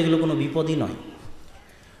 এখন তো এগুলো কোনো বিপদই নয়।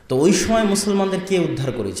 তো ওই সময় মুসলমানদের কে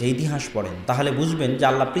উদ্ধার করেছে ইতিহাস পড়েন, তাহলে বুঝবেন যে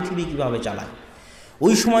আল্লাহ পৃথিবী কীভাবে চালায়।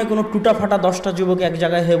 ওই সময় কোনো টুটাফাটা 10টা যুবক এক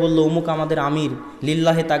জায়গায় হয়ে বলল অমুক আমাদের আমির,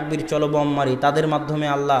 লিল্লাহে তাকবীর, চলো বম মারি, তাদের মাধ্যমে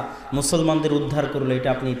আল্লাহ মুসলমানদের উদ্ধার করলো, এটা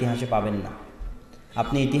আপনি ইতিহাসে পাবেন না।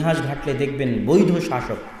 আপনি ইতিহাস ঘাটলে দেখবেন বৈধ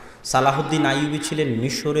শাসক সালাহুদ্দিন আইয়ুবী ছিলেন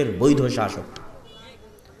মিশরের বৈধ শাসক।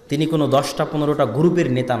 তিনি কোনো 10টা-15টা গ্রুপের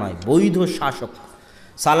নেতা নয়, বৈধ শাসক।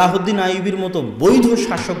 সালাহুদ্দিন আইয়ুবীর মতো বৈধ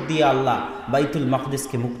শাসক দিয়ে আল্লাহ বাইতুল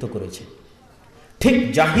মাকদিসকে মুক্ত করেছে। ঠিক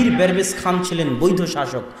জাহির বেরবেস খান ছিলেন বৈধ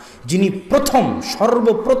শাসক, যিনি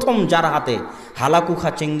সর্বপ্রথম যার হাতে হালাকু খা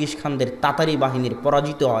চেঙ্গিস খানদের তাতারি বাহিনীর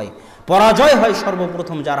পরাজয় হয়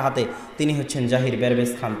সর্বপ্রথম যার হাতে, তিনি হচ্ছেন জাহির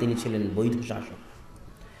বেরবেস খান। তিনি ছিলেন বৈধ শাসক।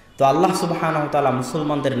 তো আল্লাহ সুবহানাহু ওয়া তাআলা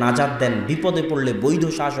মুসলমানদের নাজাত দেন বিপদে পড়লে বৈধ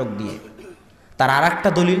শাসক দিয়ে।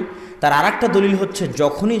 তার আরেকটা দলিল হচ্ছে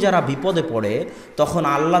যখনই যারা বিপদে পড়ে তখন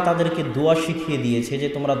আল্লাহ তাদেরকে দোয়া শিখিয়ে দিয়েছে যে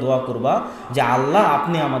তোমরা দোয়া করবা যে আল্লাহ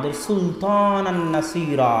আপনি আমাদের সুলতানান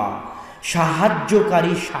নাসিরা,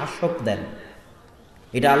 সাহায্যকারী শাসক দেন।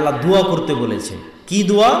 এটা আল্লাহ দোয়া করতে বলেছে। কি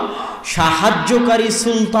দোয়া? সাহায্যকারী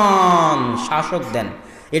সুলতান শাসক দেন।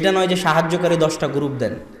 এটা নয় যে সাহায্যকারী 10টা গ্রুপ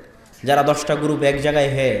দেন, যারা 10টা গ্রুপ এক জায়গায়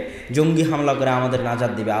জঙ্গি হামলা করে আমাদের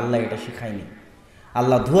নাজাত দিবে। আল্লাহ এটা শিখায়নি।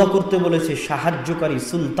 আল্লাহ দোয়া করতে বলেছে সাহায্যকারী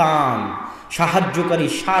সুলতান, সাহায্যকারী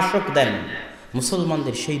শাসক দেন।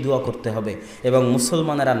 মুসলমানদের সেই দোয়া করতে হবে এবং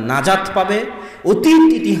মুসলমানেরা নাজাত পাবে। অতীত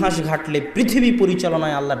ইতিহাস ঘাটলে পৃথিবী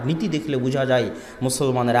পরিচালনায় আল্লাহর নীতি দেখলে বোঝা যায়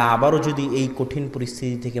মুসলমানেরা আবারও যদি এই কঠিন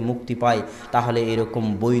পরিস্থিতি থেকে মুক্তি পায় তাহলে এরকম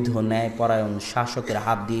বৈধ ন্যায়পরায়ণ শাসকের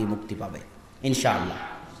হাত দিয়ে মুক্তি পাবে ইনশাআল্লাহ।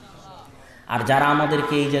 আর যারা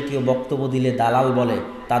আমাদেরকে এই জাতীয় বক্তব্য দিলে দালাল বলে,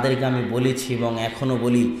 তাদেরকে আমি বলেছি এবং এখনও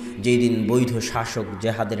বলি, যেই দিন বৈধ শাসক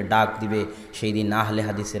জেহাদের ডাক দিবে সেই দিন আহলে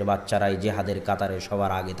হাদিসের বাচ্চারাই জেহাদের কাতারে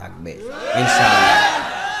সবার আগে থাকবে ইনশাআল্লাহ।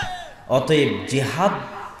 অতএব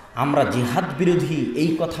আমরা জিহাদ বিরোধী এই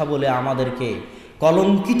কথা বলে আমাদেরকে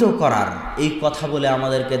কলঙ্কিত করার, এই কথা বলে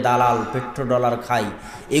আমাদেরকে দালাল, পেট্রোডলার খাই,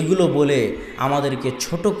 এগুলো বলে আমাদেরকে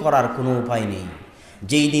ছোট করার কোনো উপায় নেই।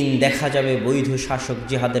 যেই দিন দেখা যাবে বৈধ শাসক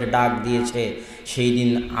জিহাদের ডাক দিয়েছে সেই দিন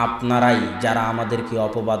আপনারাই যারা আমাদেরকে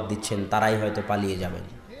অপবাদ দিচ্ছেন তারাই হয়তো পালিয়ে যাবেন।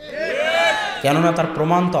 কেননা তার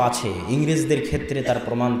প্রমাণ তো আছে, ইংরেজদের ক্ষেত্রে তার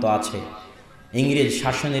প্রমাণ তো আছে। ইংরেজ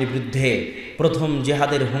শাসনের বিরুদ্ধে প্রথম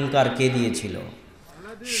জিহাদের হুঙ্কার কে দিয়েছিল?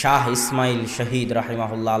 শাহ ইসমাইল শহীদ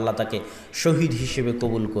রাহিমাহুল্লাহ, আল্লাহ তাকে শহীদ হিসেবে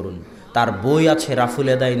কবুল করুন। তার বই আছে রাফুল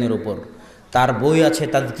এদাইনের ওপর, তার বই আছে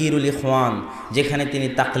তাজকিরুল ইখওয়ান যেখানে তিনি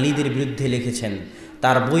তাকলিদের বিরুদ্ধে লিখেছেন,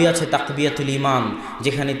 তার বই আছে তাকবিয়াতুল ইমান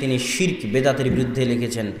যেখানে তিনি শিরক বেদাতের বিরুদ্ধে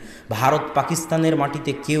লিখেছেন। ভারত পাকিস্তানের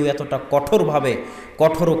মাটিতে কেউ এতটা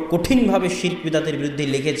কঠিনভাবে শিরক বেদাতের বিরুদ্ধে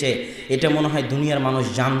লিখেছে এটা মনে হয় দুনিয়ার মানুষ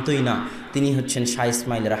জানতই না। তিনি হচ্ছেন শাহ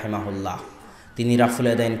ইসমাইল রাহিমাহুল্লাহ। তিনি রাফুল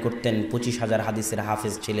আদাইন করতেন, 25,000 হাদিসের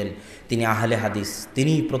হাফেজ ছিলেন, তিনি আহলে হাদিস।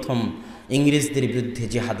 তিনিই প্রথম ইংরেজদের বিরুদ্ধে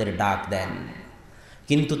জিহাদের ডাক দেন।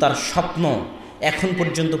 কিন্তু তার স্বপ্ন এখন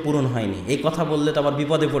পর্যন্ত পূরণ হয়নি। এই কথা বললে তো আবার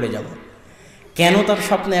বিপদে পড়ে যাব। কেন তার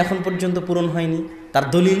স্বপ্ন এখন পর্যন্ত পূরণ হয়নি?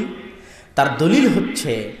 তার দলিল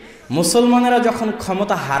হচ্ছে মুসলমানেরা যখন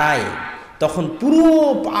ক্ষমতা হারায় তখন পুরো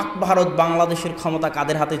পাক ভারত বাংলাদেশের ক্ষমতা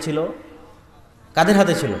কাদের হাতে ছিল?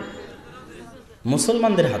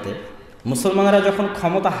 মুসলমানদের হাতে। মুসলমানেরা যখন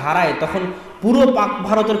ক্ষমতা হারায় তখন পুরো পাক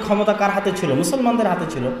ভারতের ক্ষমতা কার হাতে ছিল? মুসলমানদের হাতে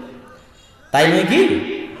ছিল। তাই নয় কি?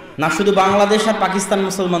 না শুধু বাংলাদেশ আর পাকিস্তান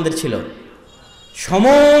মুসলমানদের ছিল,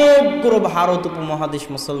 সমগ্র ভারত উপমহাদেশ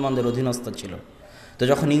মুসলমানদের অধীনস্থ ছিল। তো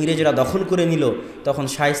যখন ইংরেজরা দখল করে নিল তখন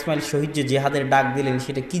শাহ ইসমাইল শহীদ যে জেহাদের ডাক দিলেন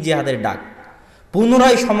সেটা কি জেহাদের ডাক?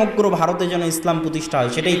 পুনরায় সমগ্র ভারতে যেন ইসলাম প্রতিষ্ঠা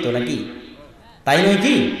হয়, সেটাই তো নাকি? তাই নয়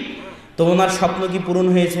কি? তো ওনার স্বপ্ন কি পূরণ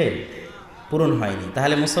হয়েছে? পূরণ হয়নি।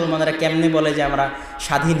 তাহলে মুসলমানেরা কেমনে বলে যে আমরা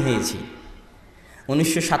স্বাধীন হয়েছি?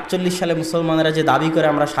 1947 সালে মুসলমানেরা যে দাবি করে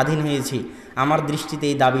আমরা স্বাধীন হয়েছি, আমার দৃষ্টিতে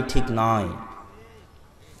এই দাবি ঠিক নয়।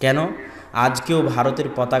 কেন? আজকেও ভারতের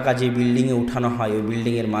পতাকা যে বিল্ডিংয়ে উঠানো হয় ওই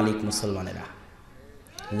বিল্ডিংয়ের মালিক মুসলমানেরা।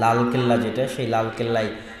 লালকেল্লা যেটা, সেই লালকেল্লায়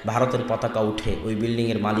ভারতের পতাকা উঠে, ওই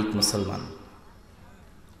বিল্ডিংয়ের মালিক মুসলমান।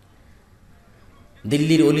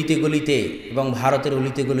 দিল্লির অলিতে গলিতে এবং ভারতের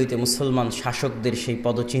অলিতে গলিতে মুসলমান শাসকদের সেই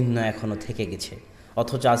পদচিহ্ন এখনও থেকে গেছে।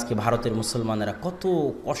 অথচ আজকে ভারতের মুসলমানেরা কত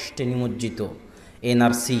কষ্টে নিমজ্জিত।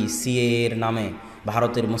 এনআরসি, সিএ এর নামে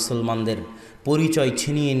ভারতের মুসলমানদের পরিচয়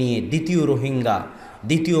ছিনিয়ে নিয়ে দ্বিতীয় রোহিঙ্গা,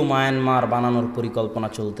 দ্বিতীয় মায়ানমার বানানোর পরিকল্পনা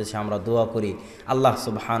চলতেছে। আমরা দোয়া করি আল্লাহ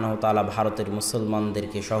সুবহানাহু ওয়া তাআলা ভারতের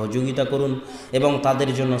মুসলমানদেরকে সহযোগিতা করুন এবং তাদের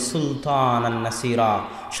জন্য সুলতান আন নাসিরা,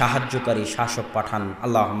 সাহায্যকারী শাসক পাঠান।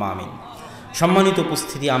 আল্লাহুম্মা আমিন। সম্মানিত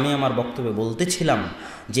উপস্থিতি, আমি আমার বক্তব্যে বলতেছিলাম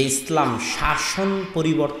যে ইসলাম শাসন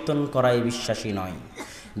পরিবর্তন করায় বিশ্বাসী নয়।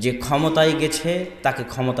 যে ক্ষমতায় গেছে তাকে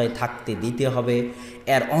ক্ষমতায় থাকতে দিতে হবে।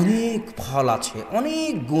 এর অনেক ফল আছে,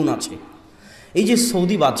 অনেক গুণ আছে। এই যে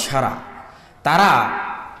সৌদি বাদশারা, তারা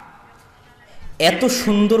এত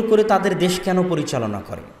সুন্দর করে তাদের দেশ কেন পরিচালনা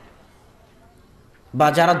করে, বা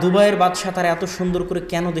যারা দুবাইয়ের বাদশাহ তারা এত সুন্দর করে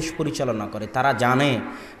কেন দেশ পরিচালনা করে? তারা জানে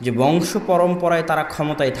যে বংশ পরম্পরায় তারা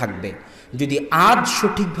ক্ষমতায় থাকবে। যদি আজ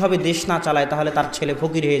সঠিকভাবে দেশ না চালায় তাহলে তার ছেলে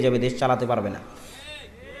ফকির হয়ে যাবে, দেশ চালাতে পারবে না।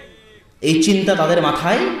 এই চিন্তা তাদের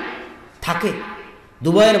মাথায় থাকে।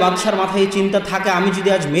 দুবাইয়ের বাদশার মাথায় এই চিন্তা থাকে, আমি যদি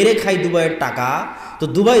আজ মেরে খাই দুবাইয়ের টাকা, তো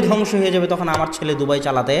দুবাই ধ্বংস হয়ে যাবে, তখন আমার ছেলে দুবাই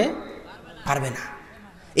চালাতে পারবে না।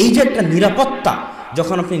 এই যে একটা নিরাপত্তা,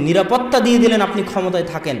 যখন আপনি নিরাপত্তা দিয়ে দিলেন, আপনি ক্ষমতায়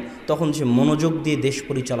থাকেন, তখন সে মনোযোগ দিয়ে দেশ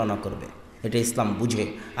পরিচালনা করবে। এটা ইসলাম বুঝে,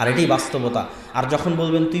 আর এটাই বাস্তবতা। আর যখন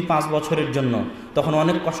বলবেন তুই 5 বছরের জন্য, তখন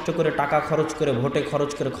অনেক কষ্ট করে টাকা খরচ করে, ভোটে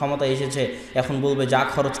খরচ করে ক্ষমতায় এসেছে, এখন বলবে যা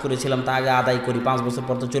খরচ করেছিলাম তা আগে আদায় করি, 5 বছর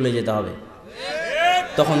পর তো চলে যেতে হবে।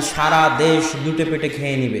 তখন সারা দেশ লুটে পেটে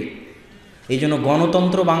খেয়ে নিবে। এই জন্য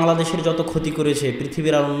গণতন্ত্র বাংলাদেশের যত ক্ষতি করেছে,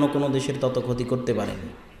 পৃথিবীর আর অন্য কোনো দেশের তত ক্ষতি করতে পারেনি।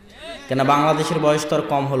 কেন, বাংলাদেশের বয়স তো আর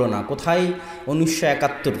কম হলো না। কোথায়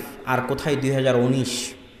 1971 আর কোথায় 2019,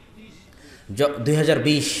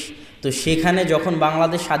 2020। তো সেখানে যখন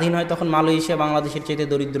বাংলাদেশ স্বাধীন হয় তখন মালয়েশিয়া বাংলাদেশের চেয়ে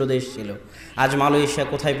দরিদ্র দেশ ছিল। আজ মালয়েশিয়া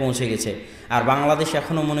কোথায় পৌঁছে গেছে। আর বাংলাদেশ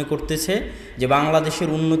এখনও মনে করতেছে যে বাংলাদেশের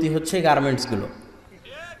উন্নতি হচ্ছে গার্মেন্টসগুলো,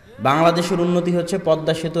 বাংলাদেশের উন্নতি হচ্ছে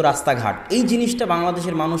পদ্মা সেতু, রাস্তাঘাট। এই জিনিসটা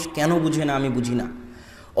বাংলাদেশের মানুষ কেন বুঝে না আমি বুঝি না।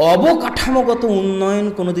 অবকাঠামোগত উন্নয়ন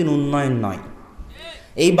কোনোদিন উন্নয়ন নয়।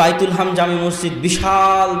 এই বাইতুল হাম জামি মসজিদ,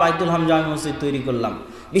 বিশাল বাইতুল হাম জামি মসজিদ তৈরি করলাম,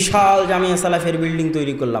 বিশাল জামিয়া সালাফের বিল্ডিং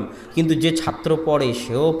তৈরি করলাম, কিন্তু যে ছাত্র পড়ে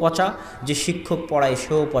সেও পচা, যে শিক্ষক পড়ায়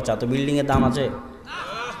সেও পচা। তো বিল্ডিংয়ের দাম আছে?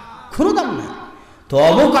 কোনো দাম নাই। তো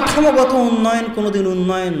অবকাঠামোগত উন্নয়ন কোনোদিন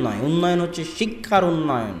উন্নয়ন নয়। উন্নয়ন হচ্ছে শিক্ষার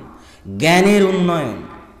উন্নয়ন, জ্ঞানের উন্নয়ন।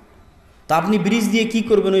 তা আপনি ব্রিজ দিয়ে কি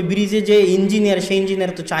করবেন? ওই ব্রিজে যে ইঞ্জিনিয়ার, সেই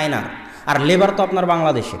ইঞ্জিনিয়ার তো চায়নার, আর লেবার তো আপনার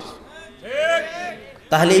বাংলাদেশের।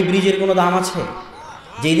 তাহলে এই ব্রিজের কোনো দাম আছে?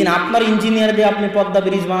 যেই দিন আপনার ইঞ্জিনিয়ার দিয়ে আপনি পদ্মা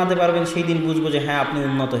ব্রিজ বানাতে পারবেন, সেই দিন বুঝবো যে হ্যাঁ আপনি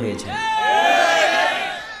উন্নত হয়েছেন।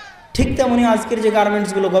 ঠিক তেমনি আজকের যে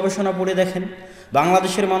গার্মেন্টসগুলো, গবেষণা পড়ে দেখেন,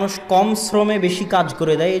 বাংলাদেশের মানুষ কম শ্রমে বেশি কাজ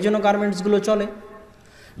করে দেয়, এই জন্য গার্মেন্টসগুলো চলে।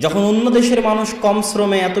 যখন অন্য দেশের মানুষ কম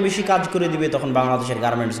শ্রমে এত বেশি কাজ করে দিবে, তখন বাংলাদেশের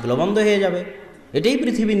গার্মেন্টসগুলো বন্ধ হয়ে যাবে। এটাই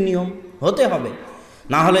পৃথিবীর নিয়ম, হতে হবে।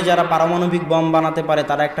 না হলে যারা পারমাণবিক বম বানাতে পারে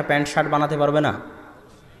তারা একটা প্যান্ট শার্ট বানাতে পারবে না।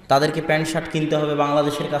 তাদেরকে প্যান্ট শার্ট কিনতে হবে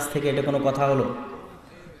বাংলাদেশের কাছ থেকে, এটা কোনো কথা হলো?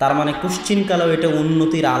 তার মানে কুশ্চিনকালেও এটা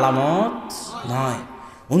উন্নতির আলামত নয়।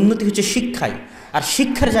 উন্নতি হচ্ছে শিক্ষায়, আর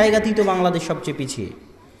শিক্ষার জায়গাতেই তো বাংলাদেশ সবচেয়ে পিছিয়ে।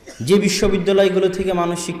 যে বিশ্ববিদ্যালয়গুলো থেকে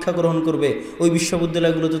মানুষ শিক্ষা গ্রহণ করবে, ওই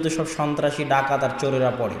বিশ্ববিদ্যালয়গুলোতে তো সব সন্ত্রাসী, ডাকাত আর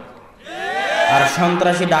চোরেরা পড়ে। আর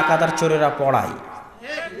সন্ত্রাসী, ডাকাত আর চোরেরা পড়ায়,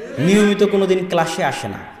 নিয়মিত কোনোদিন ক্লাসে আসে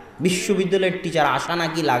না। বিশ্ববিদ্যালয়ের টিচার আসা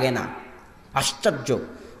নাকি লাগে না, আশ্চর্য।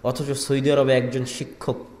 অথচ সৌদি আরবে একজন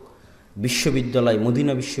শিক্ষক, বিশ্ববিদ্যালয়,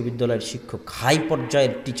 মদিনা বিশ্ববিদ্যালয়ের শিক্ষক, হাই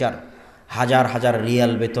পর্যায়ের টিচার, হাজার হাজার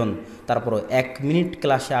রিয়াল বেতন, তারপরও 1 মিনিট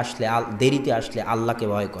ক্লাসে আসলে, দেরিতে আসলে আল্লাহকে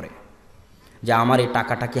ভয় করে যে আমার এই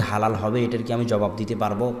টাকাটা কি হালাল হবে, এটার কি আমি জবাব দিতে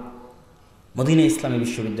পারবো? মদিনা ইসলামী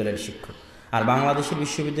বিশ্ববিদ্যালয়ের শিক্ষক। আর বাংলাদেশের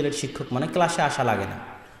বিশ্ববিদ্যালয়ের শিক্ষক মানে ক্লাসে আসা লাগে না।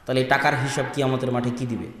 তাহলে এই টাকার হিসাব কিয়ামতের মাঠে কি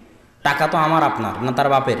দিবে? টাকা তো আমার আপনার না, তার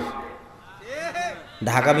বাপের।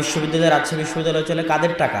 ঢাকা বিশ্ববিদ্যালয়, রাজশাহী বিশ্ববিদ্যালয় চলে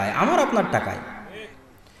কাদের টাকায়? আমার আপনার টাকায়।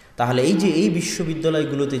 তাহলে এই যে এই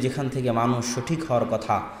বিশ্ববিদ্যালয়গুলোতে যেখান থেকে মানুষ সঠিক হওয়ার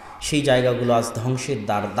কথা, সেই জায়গাগুলো আজ ধ্বংসের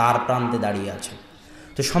দ্বার প্রান্তে দাঁড়িয়ে আছে।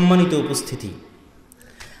 তো সম্মানিত উপস্থিতি,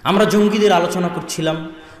 আমরা জঙ্গিদের আলোচনা করছিলাম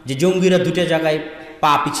যে জঙ্গিরা 2টা জায়গায়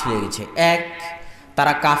পা পিছলে গেছে। 1,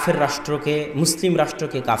 তারা কাফের রাষ্ট্রকে, মুসলিম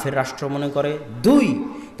রাষ্ট্রকে কাফের রাষ্ট্র মনে করে। 2,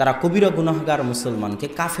 তারা কবিরা গুনাহগার মুসলমানকে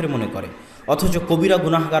কাফের মনে করে। অথচ কবিরা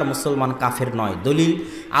গুনাহগার মুসলমান কাফের নয়। দলিল,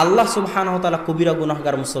 আল্লাহ সুবহানাহু ওয়া তাআলা কবিরা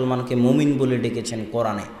গুনাহগার মুসলমানকে মুমিন বলে ডেকেছেন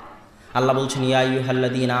কোরআনে। আল্লাহ বলছেন, ইয়া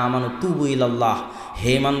আইয়ুহাল্লাযীনা আমানু তুবু ইলাল্লাহ,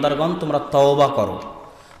 হে ইমানদারগণ তোমরা তওবা করো।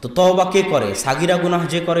 তো তওবা কে করে? সাগিরা গুনাহ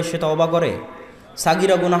যে করে সে তওবা করে?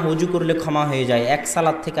 সাগিরা গুনাহ ওযু করলে ক্ষমা হয়ে যায়, এক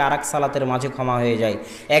সালাত থেকে আরেক সালাতের মাঝে ক্ষমা হয়ে যায়,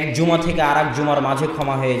 এক জুমা থেকে আরেক জুমার মাঝে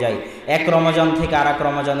ক্ষমা হয়ে যায়, এক রমজান থেকে আরেক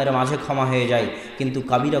রমজানের মাঝে ক্ষমা হয়ে যায়। কিন্তু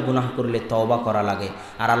কাবিরা গুনাহ করলে তওবা করা লাগে।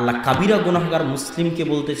 আর আল্লাহ কাবিরা গুনাহগার মুসলিমকে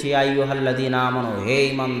বলতেছে, ইয়া আইয়ুহাল্লাযীনা আমানু, হে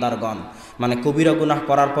ঈমানদারগণ, মানে কবিরা গুনাহ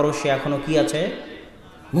করার পরও সে এখনো কি আছে?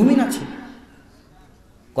 মুমিন আছে।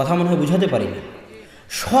 কথা মনে হয় বুঝাতে পারিনি।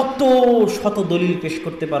 শত শত দলিল পেশ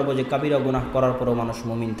করতে পারবো যে কাবিরা গুনাহ করার পরও মানুষ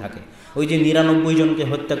মুমিন থাকে। ওই যে 99 জনকে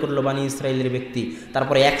হত্যা করলো বানি ইসরায়েলের ব্যক্তি,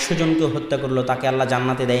 তারপরে 100 জনকে হত্যা করলো, তাকে আল্লাহ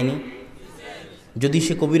জান্নাতে দেয়নি? যদি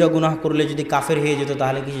সে কবিরা গুনাহ করলে যদি কাফের হয়ে যেত,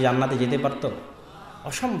 তাহলে কি সে জান্নাতে যেতে পারত?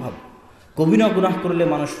 অসম্ভব। কবিরা গুনাহ করলে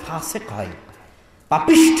মানুষ ফাসেক হয়,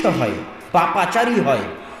 পাপিষ্ঠ হয়, পাপাচারী হয়,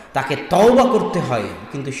 তাকে তওবা করতে হয়,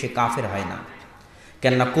 কিন্তু সে কাফের হয় না।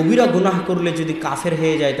 কেননা কবিরা গুনাহ করলে যদি কাফের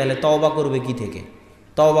হয়ে যায়, তাহলে তওবা করবে কি থেকে?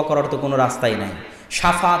 তওবা করার তো কোনো রাস্তাই নাই।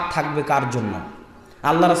 শাফাত থাকবে কার জন্য?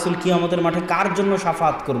 আল্লাহ রাসূল কিয়ামতের মাঠে কার জন্য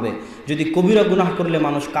শাফাত করবে? যদি কবিরা গুনাহ করলে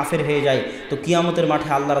মানুষ কাফের হয়ে যায়, তো কিয়ামতের মাঠে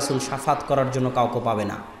আল্লাহ রাসূল শাফাত করার জন্য কাউকে পাবে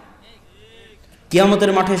না।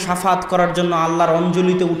 কিয়ামতের মাঠে শাফাত করার জন্য, আল্লাহর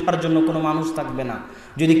অঞ্জলিতে উঠার জন্য কোনো মানুষ থাকবে না।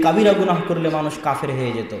 যদি কাবিরা গুনাহ করলে মানুষ কাফের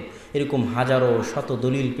হয়ে যেত। এরকম হাজারো শত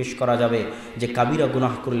দলিল পেশ করা যাবে যে কাবিরা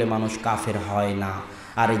গুনাহ করলে মানুষ কাফের হয় না।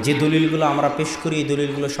 আর যে দলিলগুলো আমরা পেশ করি, এই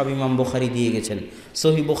দলিলগুলো সব ইমাম বুখারী দিয়ে গেছেন।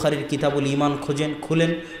 সহিহ বুখারীর কিতাবুল ঈমান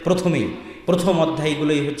খুলেন, প্রথম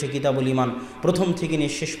অধ্যায়গুলোই হচ্ছে কিতাবুল ঈমান। প্রথম থেকে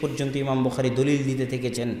নিয়ে শেষ পর্যন্ত ইমাম বুখারী দলিল দিতে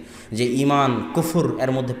থেকেছেন যে ঈমান কুফর,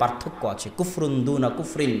 এর মধ্যে পার্থক্য আছে। কুফরুন দুনা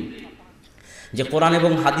কুফরিন, যে কোরআন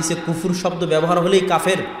এবং হাদিসে কুফর শব্দ ব্যবহার হলেই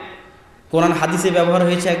কাফের। কোরআন হাদিসে ব্যবহার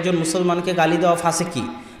হয়েছে একজন মুসলমানকে গালি দেওয়া ফাসিকি,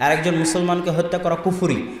 আর একজন মুসলমানকে হত্যা করা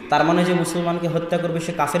কুফরি। তার মানে যে মুসলমানকে হত্যা করবে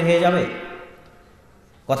সে কাফের হয়ে যাবে?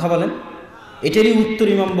 কথা বলেন। এটারই উত্তর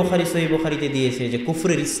ইমাম বুখারী সহিহ বুখারীতে দিয়েছে যে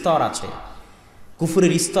কুফরের স্তর আছে।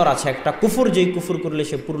 কুফরের স্তর আছে। একটা কুফর, যেই কুফর করলে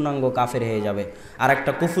সে পূর্ণাঙ্গ কাফের হয়ে যাবে, আর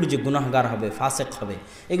একটা কুফর যে গুনাহগার হবে, ফাসেক হবে।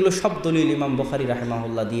 এগুলো সব দলিল ইমাম বুখারী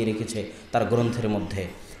রাহিমাহুল্লাহ দিয়ে রেখেছে তার গ্রন্থের মধ্যে।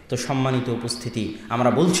 তো সম্মানিত উপস্থিতি, আমরা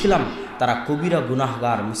বলছিলাম তারা কবিরা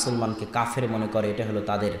গুনাহগার মুসলমানকে কাফের মনে করে। এটা হলো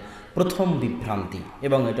তাদের প্রথম বিভ্রান্তি,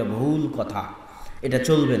 এবং এটা ভুল কথা, এটা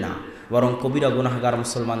চলবে না। বরং কবিরা গুনাহগার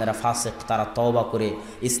মুসলমানেরা ফাসেক, তারা তওবা করে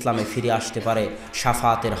ইসলামে ফিরে আসতে পারে।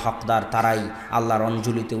 শাফাতের হকদার তারাই, আল্লাহর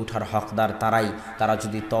অঞ্জলিতে উঠার হকদার তারাই। তারা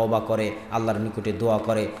যদি তওবা করে, আল্লাহর নিকটে দোয়া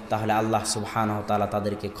করে, তাহলে আল্লাহ সুবহানাহু ওয়া তাআলা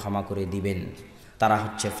তাদেরকে ক্ষমা করে দিবেন। তারা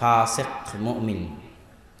হচ্ছে ফাসেক মুমিন।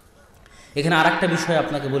 এখানে আরেকটা বিষয়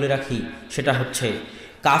আপনাকে বলে রাখি, সেটা হচ্ছে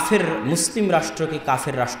কাফের মুসলিম রাষ্ট্রকে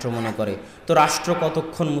কাফের রাষ্ট্র মনে করে। তো রাষ্ট্র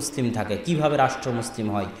কতক্ষণ মুসলিম থাকে? কিভাবে রাষ্ট্র মুসলিম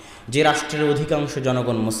হয়? যে রাষ্ট্রের অধিকাংশ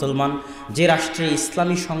জনগণ মুসলমান, যে রাষ্ট্রে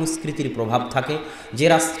ইসলামী সংস্কৃতির প্রভাব থাকে, যে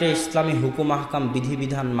রাষ্ট্রে ইসলামী হুকুম আহকাম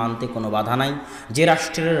বিধিবিধান মানতে কোনো বাধা নাই, যে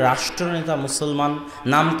রাষ্ট্রের রাষ্ট্রনেতা মুসলমান,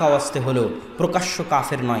 নাম কাওয়াস্তে হলেও প্রকাশ্য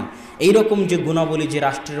কাফের নয়, এইরকম যে গুণাবলী যে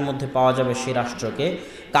রাষ্ট্রের মধ্যে পাওয়া যাবে, সেই রাষ্ট্রকে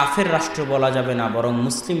কাফের রাষ্ট্র বলা যাবে না, বরং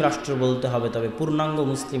মুসলিম রাষ্ট্র বলতে হবে। তবে পূর্ণাঙ্গ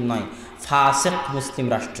মুসলিম নয়, ফাসেক মুসলিম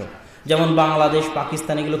রাষ্ট্র। যেমন বাংলাদেশ,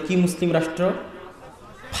 পাকিস্তান, এগুলো কি মুসলিম রাষ্ট্র?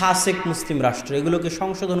 ফাসেক মুসলিম রাষ্ট্র। এগুলোকে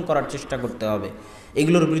সংশোধন করার চেষ্টা করতে হবে।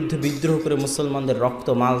 এগুলোর বিরুদ্ধে বিদ্রোহ করে মুসলমানদের রক্ত,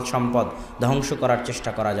 মাল, সম্পদ ধ্বংস করার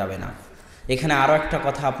চেষ্টা করা যাবে না। এখানে আরও একটা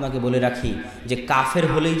কথা আপনাকে বলে রাখি, যে কাফের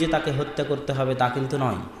হলেই যে তাকে হত্যা করতে হবে তা কিন্তু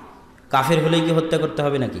নয়। কাফের হলেই কি হত্যা করতে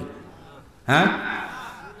হবে নাকি? হ্যাঁ,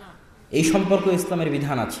 এই সম্পর্কে ইসলামের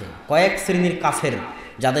বিধান আছে। কয়েক শ্রেণীর কাফের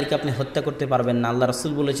যাদেরকে আপনি হত্যা করতে পারবেন না, আল্লাহ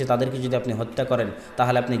রাসূল বলেছে তাদেরকে যদি আপনি হত্যা করেন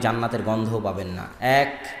তাহলে আপনি জান্নাতের গন্ধও পাবেন না।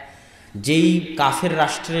 এক, যেই কাফের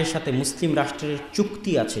রাষ্ট্রের সাথে মুসলিম রাষ্ট্রের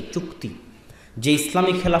চুক্তি আছে, চুক্তি, যে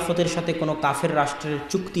ইসলামী খেলাফতের সাথে কোনো কাফের রাষ্ট্রের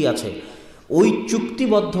চুক্তি আছে, ওই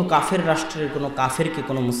চুক্তিবদ্ধ কাফের রাষ্ট্রের কোনো কাফেরকে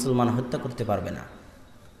কোনো মুসলমান হত্যা করতে পারবে না।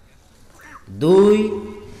 দুই,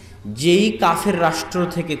 যেই কাফের রাষ্ট্র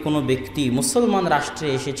থেকে কোনো ব্যক্তি মুসলমান রাষ্ট্রে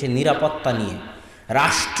এসেছে নিরাপত্তা নিয়ে,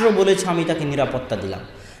 রাষ্ট্র বলেছে আমি তাকে নিরাপত্তা দিলাম।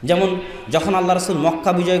 যেমন যখন আল্লাহ রাসূল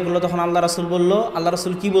মক্কা বিজয় করলো, তখন আল্লাহ রাসূল বলল, আল্লাহ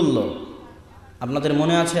রাসূল কি বলল আপনাদের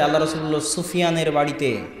মনে আছে? আল্লাহ রাসূল বলল, সুফিয়ানের বাড়িতে,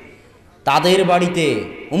 তাদের বাড়িতে,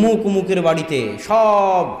 উমুক উমুকের বাড়িতে,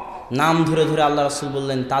 সব নাম ধরে ধরে আল্লাহ রাসূল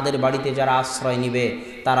বললেন তাদের বাড়িতে যারা আশ্রয় নিবে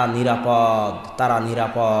তারা নিরাপদ, তারা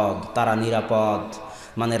নিরাপদ, তারা নিরাপদ।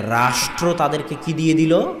 মানে রাষ্ট্র তাদেরকে কি দিয়ে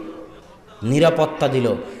দিল? নিরাপত্তা দিল।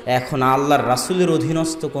 এখন আল্লাহর রাসূলের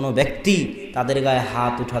অধীনস্থ কোনো ব্যক্তি তাদের গায়ে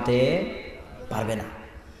হাত উঠাতে পারবে না।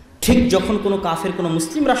 ঠিক যখন কোনো কাফের কোনো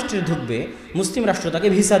মুসলিম রাষ্ট্রে ঢুকবে, মুসলিম রাষ্ট্র তাকে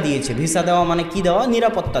ভিসা দিয়েছে। ভিসা দেওয়া মানে কি দেওয়া?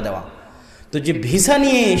 নিরাপত্তা দেওয়া। তো যে ভিসা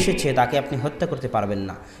নিয়ে এসেছে তাকে আপনি হত্যা করতে পারবেন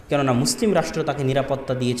না, কেননা মুসলিম রাষ্ট্র তাকে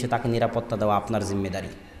নিরাপত্তা দিয়েছে। তাকে নিরাপত্তা দেওয়া আপনার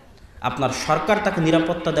জিম্মেদারি। আপনার সরকার তাকে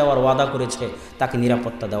নিরাপত্তা দেওয়ার ওয়াদা করেছে, তাকে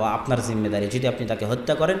নিরাপত্তা দেওয়া আপনার জিম্মেদারি। যদি আপনি তাকে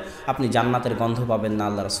হত্যা করেন, আপনি জান্নাতের গন্ধ পাবেন না,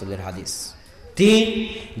 আল্লাহ রাসূলের হাদিস। তিন,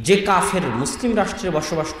 যে কাফের মুসলিম রাষ্ট্রে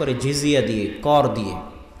বসবাস করে জিজিয়া দিয়ে,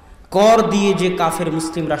 কর দিয়ে যে কাফের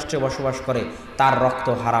মুসলিম রাষ্ট্রে বসবাস করে তার রক্ত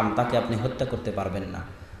হারাম, তাকে আপনি হত্যা করতে পারবেন না।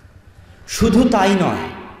 শুধু তাই নয়,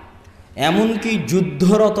 এমনকি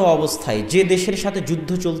যুদ্ধরত অবস্থায় যে দেশের সাথে যুদ্ধ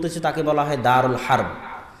চলতেছে তাকে বলা হয় দারুল হারব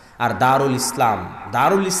আর দারুল ইসলাম।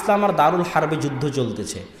 দারুল ইসলাম আর দারুল হারবে যুদ্ধ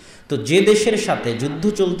চলতেছে, তো যে দেশের সাথে যুদ্ধ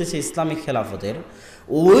চলতেছে ইসলামিক খেলাফতের,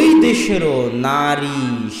 ওই দেশেরও নারী,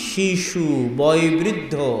 শিশু,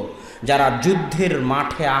 বয়োবৃদ্ধ যারা যুদ্ধের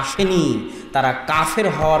মাঠে আসেনি, তারা কাফের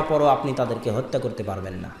হওয়ার পরও আপনি তাদেরকে হত্যা করতে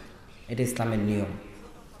পারবেন না। এটা ইসলামের নিয়ম।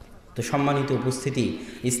 তো সম্মানিত উপস্থিতি,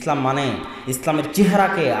 ইসলাম মানে, ইসলামের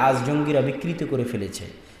চেহারাকে আজ জঙ্গিরা বিকৃত করে ফেলেছে।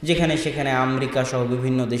 যেখানে সেখানে আমেরিকা সহ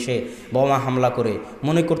বিভিন্ন দেশে বোমা হামলা করে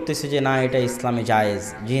মনে করতেছে যে না, এটা ইসলামে জায়েজ।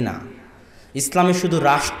 জি না, ইসলামে শুধু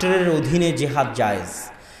রাষ্ট্রের অধীনে জেহাদ জায়েজ।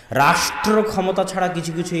 রাষ্ট্র ক্ষমতা ছাড়া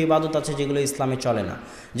কিছু কিছু ইবাদত আছে যেগুলো ইসলামে চলে না,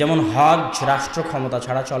 যেমন হজ রাষ্ট্র ক্ষমতা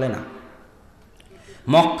ছাড়া চলে না।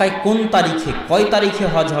 মক্কায় কোন তারিখে, কয় তারিখে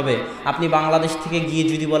হজ হবে, আপনি বাংলাদেশ থেকে গিয়ে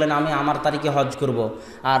যদি বলেন আমি আমার তারিখে হজ করব,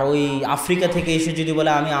 আর ওই আফ্রিকা থেকে এসে যদি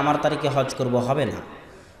বলে আমি আমার তারিখে হজ করব, হবে না।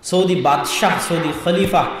 সৌদি বাদশাহ, সৌদি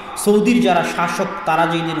খলিফা, সৌদির যারা শাসক, তারা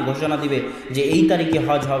যেই দিন ঘোষণা দিবে যে এই তারিখে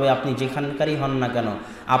হজ হবে, আপনি যেখানকারই হন না কেন,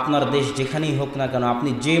 আপনার দেশ যেখানেই হোক না কেন, আপনি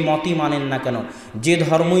যে মতই মানেন না কেন, যে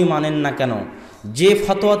ধর্মই মানেন না কেন, যে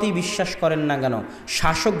ফতোয়াতেই বিশ্বাস করেন না কেন,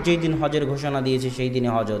 শাসক যেই দিন হজের ঘোষণা দিয়েছে সেই দিনে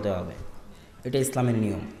হজ হতে হবে। এটা ইসলামের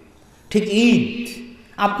নিয়ম। ঠিক ঈদ,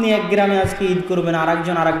 আপনি এক গ্রামে আজকে ঈদ করবেন, আর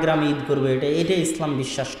একজন আর এক গ্রামে ঈদ করবে, এটা ইসলাম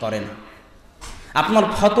বিশ্বাস করে না। আপনার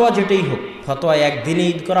ফতোয়া যেটাই হোক, ফতোয়া একদিনে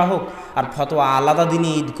ঈদ করা হোক আর ফতোয়া আলাদা দিনে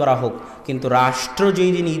ঈদ করা হোক, কিন্তু রাষ্ট্র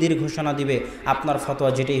যেই দিন ঈদের ঘোষণা দিবে, আপনার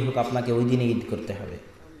ফতোয়া যেটাই হোক, আপনাকে ওই দিনে ঈদ করতে হবে।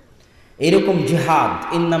 এরকম জিহাদ,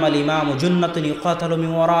 ইন্নামাল ইমাম জুন্নাতুন ইউকাতালু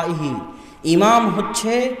মিন ওয়ারাইহি, ইমাম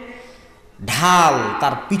হচ্ছে ঢাল,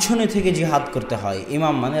 তার পিছনে থেকে জিহাদ করতে হয়।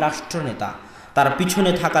 ইমাম মানে রাষ্ট্রনেতা, তার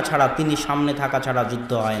পিছনে থাকা ছাড়া, তিনি সামনে থাকা ছাড়া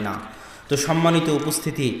যুদ্ধ হয় না। তো সম্মানিত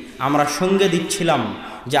উপস্থিতি, আমরা সঙ্গে দিচ্ছিলাম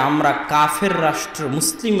যে আমরা কাফের রাষ্ট্র,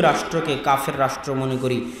 মুসলিম রাষ্ট্রকে কাফের রাষ্ট্র মনে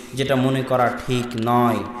করি, যেটা মনে করা ঠিক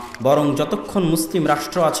নয়। বরং যতক্ষণ মুসলিম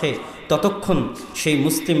রাষ্ট্র আছে ততক্ষণ সেই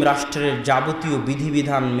মুসলিম রাষ্ট্রের যাবতীয়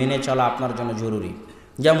বিধিবিধান মেনে চলা আপনার জন্য জরুরি।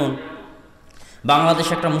 যেমন বাংলাদেশ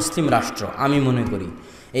একটা মুসলিম রাষ্ট্র, আমি মনে করি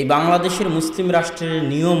এই বাংলাদেশের মুসলিম রাষ্ট্রের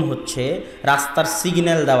নিয়ম হচ্ছে রাস্তার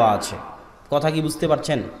সিগন্যাল দেওয়া আছে। কথা কি বুঝতে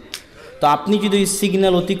পারছেন? তো আপনি যদি ওই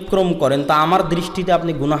সিগন্যাল অতিক্রম করেন, তা আমার দৃষ্টিতে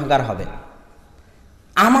আপনি গুনাহগার হবেন,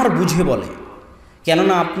 আমার বুঝে বলে,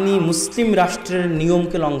 কেননা আপনি মুসলিম রাষ্ট্রের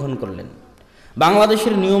নিয়মকে লঙ্ঘন করলেন।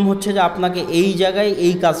 বাংলাদেশের নিয়ম হচ্ছে যে আপনাকে এই জায়গায়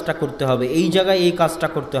এই কাজটা করতে হবে, এই জায়গায় এই কাজটা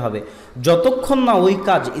করতে হবে। যতক্ষণ না ওই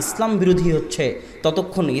কাজ ইসলাম বিরোধী হচ্ছে,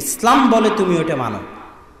 ততক্ষণ ইসলাম বলে তুমি ওটা মানো।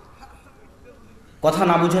 কথা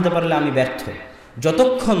না বুঝাতে পারলে আমি ব্যর্থ।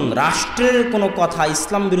 যতক্ষণ রাষ্ট্রের কোনো কথা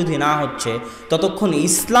ইসলাম বিরোধী না হচ্ছে, ততক্ষণ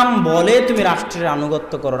ইসলাম বলে তুমি রাষ্ট্রের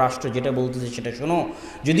আনুগত্য করো, রাষ্ট্র যেটা বলতেছে সেটা শোনো।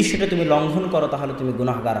 যদি সেটা তুমি লঙ্ঘন করো, তাহলে তুমি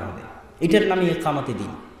গুনাহগার হবে। এটার নামই ইকামতে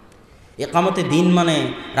দিন। ইকামতে দিন মানে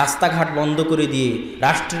রাস্তাঘাট বন্ধ করে দিয়ে,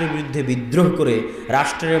 রাষ্ট্রের বিরুদ্ধে বিদ্রোহ করে,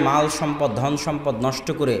 রাষ্ট্রের মাল সম্পদ, ধন সম্পদ নষ্ট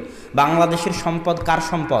করে। বাংলাদেশের সম্পদ কার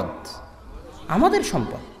সম্পদ? আমাদের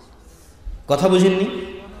সম্পদ। কথা বুঝেননি?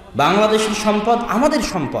 বাংলাদেশের সম্পদ আমাদের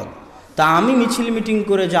সম্পদ। তা আমি মিছিল মিটিং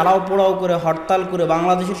করে, জ্বালাও পোড়াও করে, হরতাল করে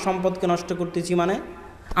বাংলাদেশের সম্পদকে নষ্ট করতেছি, মানে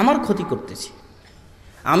আমার ক্ষতি করতেছি।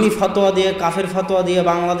 আমি ফতোয়া দিয়ে, কাফের ফতোয়া দিয়ে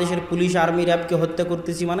বাংলাদেশের পুলিশ, আর্মি, র্যাবকে হত্যা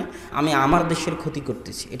করতেছি, মানে আমি আমার দেশের ক্ষতি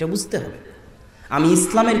করতেছি। এটা বুঝতে হবে। আমি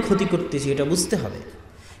ইসলামের ক্ষতি করতেছি, এটা বুঝতে হবে।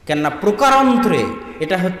 কেননা প্রকারান্তরে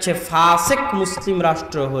এটা হচ্ছে ফাসেক মুসলিম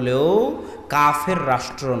রাষ্ট্র হলেও কাফের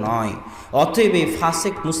রাষ্ট্র নয়। অতএব এই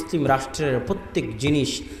ফাসেক মুসলিম রাষ্ট্রের প্রত্যেক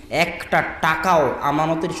জিনিস, একটা টাকাও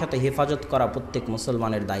আমানতের সাথে হেফাজত করা প্রত্যেক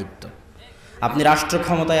মুসলমানের দায়িত্ব। আপনি রাষ্ট্র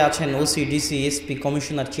ক্ষমতায় আছেন, OC, DC, SP,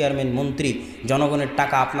 commissioner, chairman, মন্ত্রী, জনগণের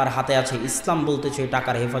টাকা আপনার হাতে আছে। ইসলাম বলতেছে ওই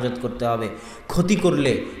টাকার হেফাজত করতে হবে। ক্ষতি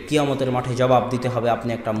করলে কিয়ামতের মাঠে জবাব দিতে হবে, আপনি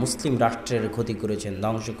একটা মুসলিম রাষ্ট্রের ক্ষতি করেছেন,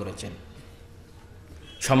 ধ্বংস করেছেন।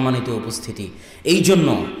 সম্মানিত উপস্থিতি, এই জন্য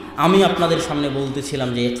আমি আপনাদের সামনে বলতেছিলাম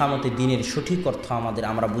যে ইকামতে দ্বীনের সঠিক অর্থ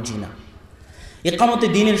আমরা বুঝি না। ইকামতে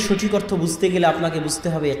দ্বীনের সঠিক অর্থ বুঝতে গেলে আপনাকে বুঝতে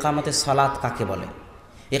হবে ইকামতে সালাত কাকে বলে।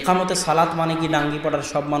 ইকামতে সালাত মানে কি ডাঙ্গিপাড়ার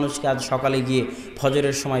সব মানুষকে আজ সকালে গিয়ে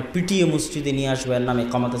ফজরের সময় পিটিয়ে মসজিদে নিয়ে আসবে, এর নাম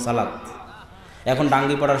ইকামতে সালাত। এখন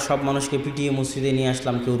ডাঙ্গিপাড়ার সব মানুষকে পিটিয়ে মসজিদে নিয়ে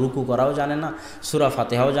আসলাম, কেউ রুকু করাও জানে না, সূরা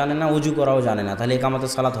ফাতিহাও জানে না, ওযু করাও জানে না, তাহলে ইকামতে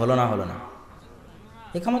সালাত হলো না? হলো না।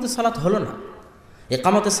 ইকামতে সালাত হলো না।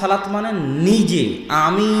 একামতে সালাত মানে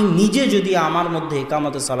আমি নিজে যদি আমার মধ্যে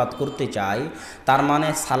একামতে সালাত করতে চাই, তার মানে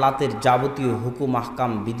সালাতের যাবতীয় হুকুম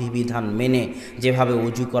আহকাম বিধিবিধান মেনে যেভাবে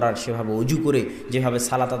অজু করার সেভাবে অজু করে, যেভাবে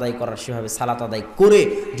সালাত আদায় করার সেভাবে সালাত আদায় করে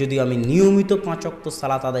যদি আমি নিয়মিত 5 ওয়াক্ত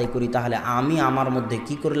সালাত আদায় করি, তাহলে আমি আমার মধ্যে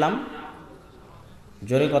কি করলাম?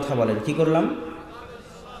 জোরে কথা বলেন, কি করলাম?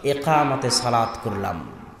 একামতে সালাত করলাম।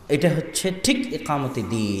 এটা হচ্ছে ঠিক একামতে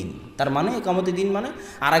দিন। তার মানে একামতে দিন মানে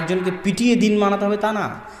আরেকজনকে পিটিয়ে দিন মানাতে হবে তা না।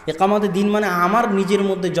 একামতে দিন মানে আমার নিজের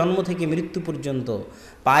মধ্যে জন্ম থেকে মৃত্যু পর্যন্ত,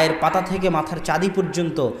 পায়ের পাতা থেকে মাথার চাঁদি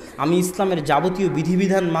পর্যন্ত আমি ইসলামের যাবতীয়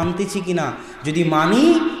বিধিবিধান মানতেছি কিনা, যদি মানি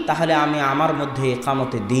তাহলে আমি আমার মধ্যে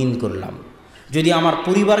একামতে দিন করলাম। যদি আমার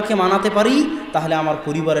পরিবারকে মানাতে পারি তাহলে আমার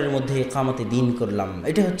পরিবারের মধ্যে একামতে দিন করলাম।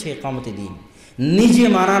 এটা হচ্ছে একামতে দিন। নিজে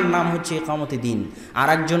মানার নাম হচ্ছে একামতে দিন, আর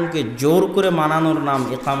একজনকে জোর করে মানানোর নাম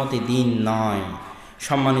একামতে দিন নয়।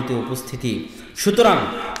 সম্মানিত উপস্থিতি, সুতরাং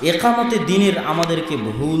একামতে দিনের আমাদেরকে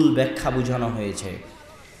ভুল ব্যাখ্যা বোঝানো হয়েছে।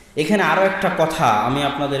 এখানে আরও একটা কথা আমি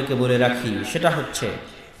আপনাদেরকে বলে রাখি, সেটা হচ্ছে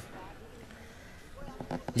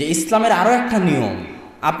যে ইসলামের আরও একটা নিয়ম,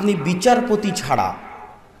 আপনি বিচারপতি ছাড়া,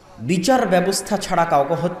 বিচার ব্যবস্থা ছাড়া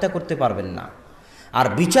কাউকে হত্যা করতে পারবেন না। আর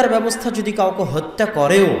বিচার ব্যবস্থা যদি কাউকে হত্যা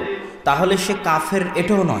করেও তাহলে সে কাফের,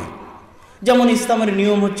 এটাও নয়। যেমন ইসলামের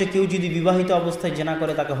নিয়ম হচ্ছে কেউ যদি বিবাহিত অবস্থায় জেনা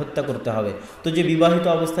করে তাকে হত্যা করতে হবে, তো যে বিবাহিত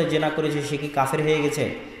অবস্থায় জেনা করেছে সে কি কাফের হয়ে গেছে?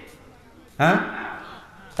 হ্যাঁ,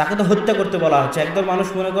 তাকে তো হত্যা করতে বলা হচ্ছে। একদম মানুষ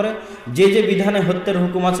মনে করে যে যে বিধানে হত্যার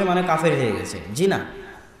হুকুম আছে মানে কাফের হয়ে গেছে। জি না,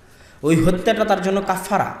 ওই হত্যাটা তার জন্য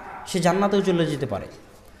কাফারা, সে জান্নাতেও চলে যেতে পারে।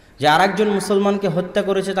 যে আরেকজন মুসলমানকে হত্যা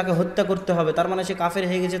করেছে তাকে হত্যা করতে হবে তার মানে সে কাফের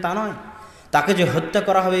হয়ে গেছে তা নয়। তাকে যে হত্যা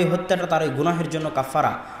করা হবে এই হত্যাটা তার ওই গুনাহের জন্য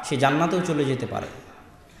কাফারা, সে জান্নাতেও চলে যেতে পারে।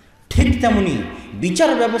 ঠিক তেমনি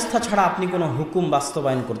বিচার ব্যবস্থা ছাড়া আপনি কোনো হুকুম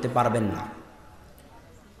বাস্তবায়ন করতে পারবেন না।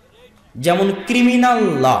 যেমন ক্রিমিনাল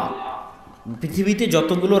ল, পৃথিবীতে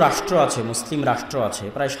যতগুলো রাষ্ট্র আছে, মুসলিম রাষ্ট্র আছে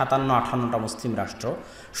প্রায় 57-58টা মুসলিম রাষ্ট্র,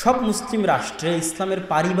 সব মুসলিম রাষ্ট্রে ইসলামের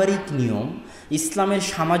পারিবারিক নিয়ম, ইসলামের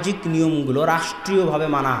সামাজিক নিয়মগুলো রাষ্ট্রীয়ভাবে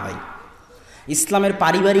মানা হয়। ইসলামের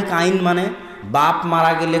পারিবারিক আইন মানে বাপ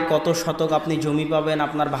মারা গেলে কত শতক আপনি জমি পাবেন,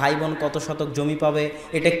 আপনার ভাই বোন কত শতক জমি পাবে,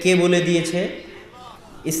 এটা কে বলে দিয়েছে?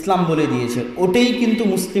 ইসলাম বলে দিয়েছে। ওটাই কিন্তু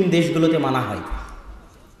মুসলিম দেশগুলোতে মানা হয়,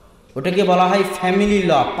 ওটাকে বলা হয় ফ্যামিলি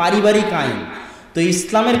ল, পারিবারিক আইন। তো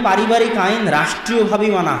ইসলামের পারিবারিক আইন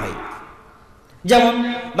রাষ্ট্রীয়ভাবেই মানা হয়। যেমন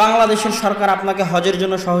বাংলাদেশের সরকার আপনাকে হজের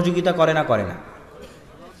জন্য সহযোগিতা করে না? করে না?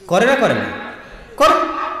 করে না? করে না? করে।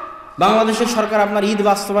 বাংলাদেশের সরকার আপনার ঈদ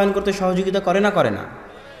বাস্তবায়ন করতে সহযোগিতা করে না? করে না?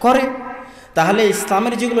 করে। তাহলে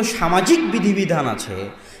ইসলামের যেগুলো সামাজিক বিধিবিধান আছে,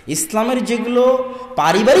 ইসলামের যেগুলো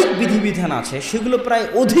পারিবারিক বিধিবিধান আছে, সেগুলো প্রায়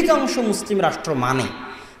অধিকাংশ মুসলিম রাষ্ট্র মানে,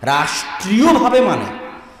 রাষ্ট্রীয়ভাবে মানে।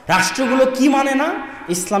 রাষ্ট্রগুলো কি মানে না?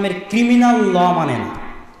 ইসলামের ক্রিমিনাল ল মানে না।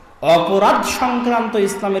 অপরাধ সংক্রান্ত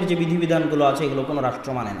ইসলামের যে বিধিবিধানগুলো আছে এগুলো কোনো রাষ্ট্র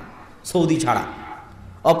মানে না, সৌদি ছাড়া।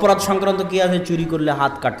 অপরাধ সংক্রান্ত কি আছে? চুরি করলে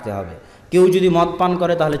হাত কাটতে হবে, কেউ যদি মদ পান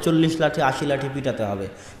করে তাহলে 40 লাঠি 80 লাঠি পিটাতে হবে,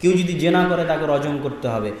 কেউ যদি জেনা করে তাকে রজম করতে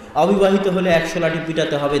হবে, অবিবাহিত হলে 100 লাঠি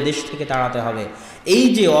পিটাতে হবে, দেশ থেকে তাড়াতে হবে। এই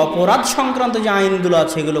যে অপরাধ সংক্রান্ত যে আইনগুলো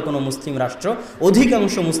আছে এগুলো কোনো মুসলিম রাষ্ট্র,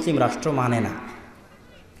 অধিকাংশ মুসলিম রাষ্ট্র মানে না।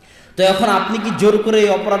 তো এখন আপনি কি জোর করে এই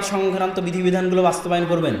অপরাধ সংক্রান্ত বিধিবিধানগুলো বাস্তবায়ন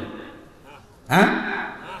করবেন? হ্যাঁ,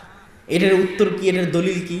 এটার উত্তর কি? এটার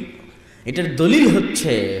দলিল কি? এটার দলিল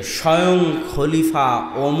হচ্ছে স্বয়ং খলিফা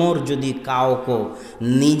ওমর যদি কাউকে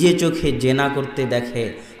নিজে চোখে জেনা করতে দেখে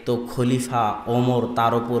তো খলিফা ওমর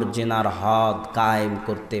তার উপর জেনার হদ কায়েম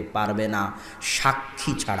করতে পারবে না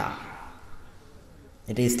সাক্ষী ছাড়া।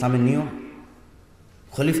 এটা ইসলামের নিয়ম।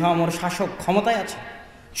 খলিফা ওমর শাসক, ক্ষমতায় আছে,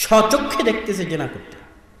 স্বচক্ষে দেখতেছে জেনা করতে,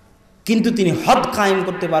 কিন্তু তিনি হদ কায়েম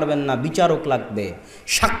করতে পারবেন না। বিচারক লাগবে,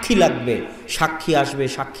 সাক্ষী লাগবে, সাক্ষী আসবে,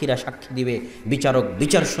 সাক্ষীরা সাক্ষী দিবে, বিচারক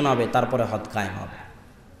বিচার শোনাবে, তারপরে হদ কায়েম হবে।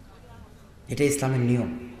 এটা ইসলামের নিয়ম।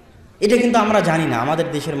 এটা কিন্তু আমরা জানি না, আমাদের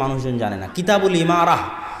দেশের মানুষজন জানে না। কিতাবুল ইমারাহ,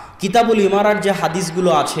 কিতাবুল ইমারার যে হাদিসগুলো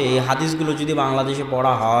আছে, এই হাদিসগুলো যদি বাংলাদেশে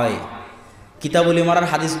পড়া হয়, কিতাবুল ইমারার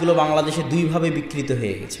হাদিসগুলো বাংলাদেশে দুইভাবে বিকৃত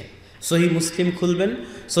হয়ে গেছে। সহি মুসলিম খুলবেন,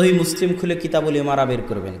 সহি মুসলিম খুলে কিতাবুল ইমারা বের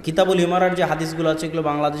করবেন। কিতাবুল ইমারার যে হাদিসগুলো আছে এগুলো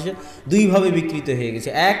বাংলাদেশে দুইভাবে বিকৃত হয়ে গেছে।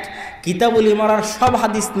 এক, কিতাবুল ইমারার সব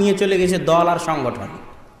হাদিস নিয়ে চলে গেছে দল আর সংগঠন।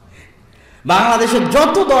 বাংলাদেশের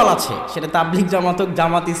যত দল আছে, সেটা তাবলিগ জামাত হোক,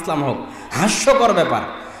 জামাত ইসলাম হোক, হাস্যকর ব্যাপার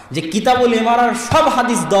যে কিতাবুল ইমারার সব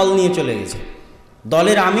হাদিস দল নিয়ে চলে গেছে।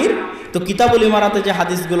 দলের আমির তো কিতাবুল ইমারাতে যে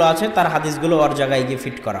হাদিসগুলো আছে তার হাদিসগুলো ওর জায়গায় গিয়ে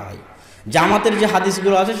ফিট করা হয়, জামাতের যে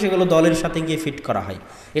হাদিসগুলো আছে সেগুলো দলের সাথে গিয়ে ফিট করা হয়।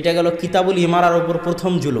 এটা গেল কিতাবুল ইমারার ওপর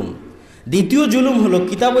প্রথম জুলুম। দ্বিতীয় জুলুম হলো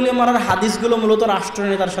কিতাবুল ইমারার হাদিসগুলো মূলত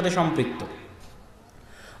রাষ্ট্রনেতার সাথে সম্পৃক্ত,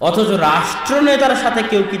 অথচ রাষ্ট্রনেতার সাথে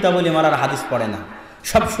কেউ কিতাবুল ইমারার হাদিস পড়ে না।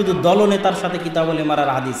 সব শুধু দলনেতার সাথে কিতাবুল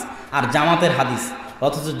ইমারার হাদিস আর জামাতের হাদিস,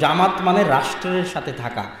 অথচ জামাত মানে রাষ্ট্রের সাথে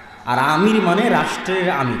থাকা, আর আমির মানে রাষ্ট্রের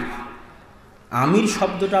আমির। আমির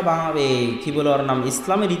শব্দটা কি বলে ওর নাম,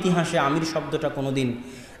 ইসলামের ইতিহাসে আমির শব্দটা কোনোদিন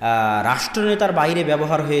রাষ্ট্রনেতার বাইরে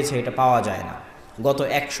ব্যবহার হয়েছে এটা পাওয়া যায় না। গত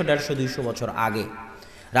 100, 150, 200 বছর আগে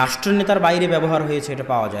রাষ্ট্রনেতার বাইরে ব্যবহার হয়েছে এটা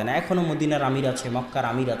পাওয়া যায় না। এখনও মদিনার আমির আছে, মক্কার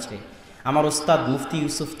আমির আছে। আমার ওস্তাদ মুফতি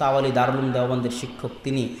ইউসুফ তাওয়ালি দারুল উলুম দেওবন্দের শিক্ষক,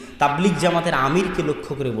 তিনি তাবলিগ জামাতের আমিরকে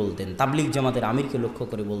লক্ষ্য করে বলতেন, তাবলিগ জামাতের আমিরকে লক্ষ্য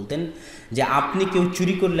করে বলতেন যে আপনি কেউ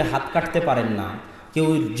চুরি করলে হাত কাটতে পারেন না, কেউ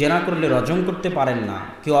জেনা করলে রজম করতে পারেন না,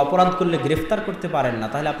 কেউ অপরাধ করলে গ্রেফতার করতে পারেন না,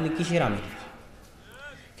 তাহলে আপনি কিসের আমির?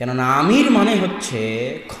 কেননা আমির মানে হচ্ছে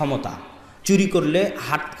ক্ষমতা। চুরি করলে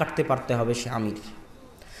হাত কাটতে পারতে হবে, সে আমির।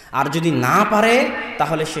 আর যদি না পারে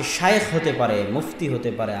তাহলে সে শায়েখ হতে পারে, মুফতি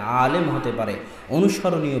হতে পারে, আলেম হতে পারে,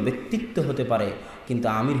 অনুসরণীয় ব্যক্তিত্ব হতে পারে, কিন্তু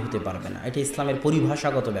আমির হতে পারবে না। এটা ইসলামের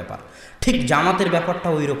পরিভাষাগত ব্যাপার। ঠিক জামাতের ব্যাপারটা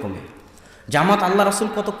ওই রকমই। জামাত, আল্লাহ রাসূল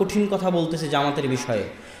কত কঠিন কথা বলতেছে জামাতের বিষয়ে,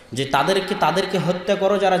 যে তাদেরকে হত্যা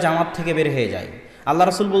করো যারা জামাত থেকে বের হয়ে যায়। আল্লাহ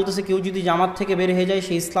রাসূল বলতেছে কেউ যদি জামাত থেকে বের হয়ে যায়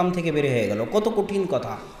সে ইসলাম থেকে বের হয়ে গেল। কত কঠিন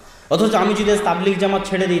কথা। অথচ আমি যদি তাবলিগ জামাত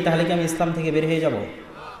ছেড়ে দিই তাহলে কি আমি ইসলাম থেকে বের হয়ে যাব?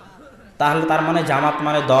 তাহলে তার মানে জামাত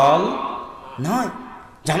মানে দল নয়।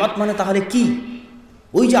 জামাত মানে তাহলে কি?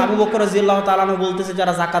 ওই যে আবু বকর রাদিয়াল্লাহু তাআলা আনহু বলতেছে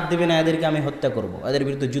যারা যাকাত দেবে না এদেরকে আমি হত্যা করব, এদের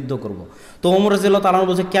বিরুদ্ধে যুদ্ধ করব। তো ওমর রাদিয়াল্লাহু তাআলা আনহু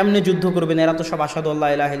বলছে কেমনে যুদ্ধ করবেন? এরা তো সব আশহাদু আল্লা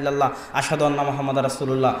ইলাহা ইল্লাল্লাহ, আশহাদু আন্না মুহাম্মাদার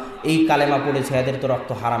রাসূলুল্লাহ এই কালেমা পড়েছে, এদের তো রক্ত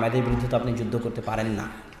হারাম, এদের বিরুদ্ধে তো আপনি যুদ্ধ করতে পারেন না।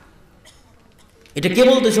 এটা কে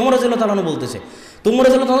বলতেছে? ওমর রাদিয়াল্লাহু তাআলা আনহু বলতেছে। তো ওমর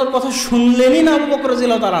রাদিয়াল্লাহু তাআলার কথা শুনলেনই না আবু বকর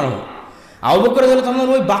রাদিয়াল্লাহু তাআলা আনহু। আবু বকর রাদিয়াল্লাহু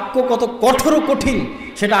তাআলার ওই বাক্য কত কঠোর কঠিন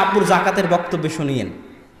সেটা আব্বুর যাকাতের বক্তব্যে শুনিয়েন,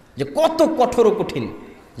 যে কত কঠোর কঠিন।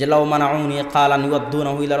 যে লাউ মানাউনি কালান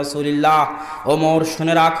ইউদ্দুনাহু ইলা রাসূলিল্লাহ, ওমর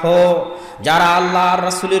শুনে রাখো, যারা আল্লাহর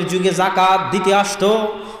রাসূলের যুগে যাকাত দিতে আসতো,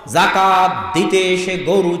 যাকাত দিতে এসে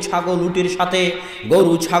গরু ছাগল উটের সাথে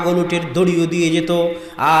গরু ছাগল উটের দড়িও দিয়ে যেত।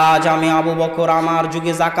 আজ আমি আবু বকর আমার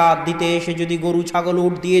যুগে যাকাত দিতে এসে যদি গরু ছাগল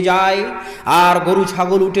উট দিয়ে যায় আর গরু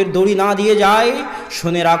ছাগল উটের দড়ি না দিয়ে যায়,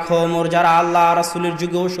 শুনে রাখো ওমর যারা আল্লাহ রাসূলের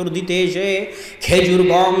যুগে ওসর দিতে এসে খেজুর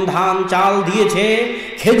গম ধান চাল দিয়েছে,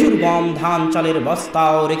 খেজুর গম ধান চালের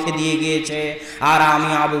বস্তাও রেখে দিয়ে গিয়েছে, আর আমি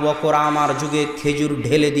আবু বকর আমার যুগে খেজুর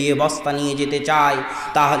ঢেলে দিয়ে বস্তা নিয়ে যেতে চাই,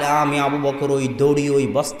 তাহলে আমি আবু বকর ওই দড়ি ওই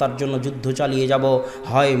বস্তার জন্য যুদ্ধ চালিয়ে যাব,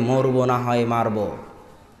 হয় মরব না হয় মারব।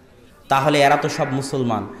 তাহলে এরা তো সব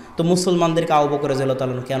মুসলমান, তো মুসলমানদেরকে আবু বকর রাদিয়াল্লাহু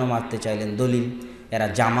তাআলা কেন মারতে চাইলেন? দলিল, এরা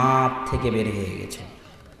জামাত থেকে বের হয়ে গেছে।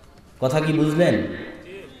 কথা কি বুঝলেন?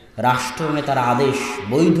 রাষ্ট্রনেতার আদেশ,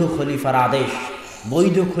 বৈধ খলিফার আদেশ,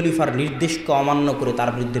 বৈধ খলিফার নির্দেশকে অমান্য করে তার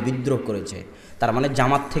বিরুদ্ধে বিদ্রোহ করেছে, তার মানে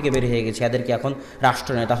জামাত থেকে বের হয়ে গেছে। এদেরকে এখন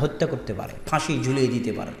রাষ্ট্রনেতা হত্যা করতে পারে, ফাঁসি ঝুলিয়ে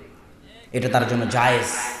দিতে পারে, এটা তার জন্য জায়েজ।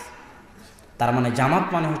 তার মানে জামাত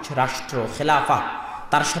মানে হচ্ছে রাষ্ট্র, খেলাফা,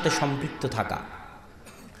 তার সাথে সম্পৃক্ত থাকা।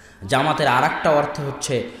 জামাতের আরেকটা অর্থ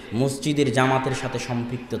হচ্ছে মসজিদের জামাতের সাথে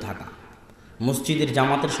সম্পৃক্ত থাকা। মসজিদের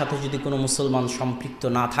জামাতের সাথে যদি কোনো মুসলমান সম্পৃক্ত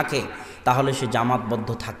না থাকে তাহলে সে জামাতবদ্ধ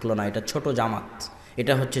থাকলো না, এটা ছোট জামাত।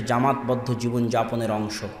 এটা হচ্ছে জামাতবদ্ধ জীবনযাপনের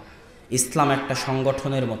অংশ। ইসলাম একটা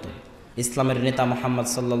সংগঠনের মতো। ইসলামের নেতা মুহাম্মদ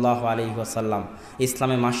সাল্লাল্লাহু আলাইহি ওয়াসাল্লাম,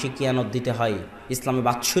 ইসলামে মাসিক কিয়ানত দিতে হয়, ইসলামে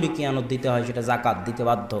বাৎসরিক কিয়ানত দিতে হয়, সেটা যাকাত দিতে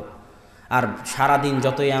বাধ্য। আর সারাদিন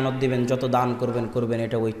যত ইয়ানত দিবেন, যত দান করবেন,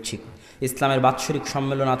 এটা ঐচ্ছিক। ইসলামের বাৎসরিক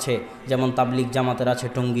সম্মেলন আছে, যেমন তাবলিগ জামাতের আছে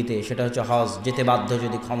টঙ্গীতে, সেটা হচ্ছে হজ, যেতে বাধ্য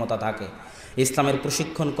যদি ক্ষমতা থাকে। ইসলামের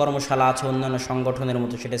প্রশিক্ষণ কর্মশালা আছে অন্যান্য সংগঠনের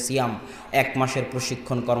মতো, সেটা সিয়াম, 1 মাসের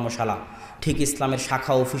প্রশিক্ষণ কর্মশালা। ঠিক ইসলামের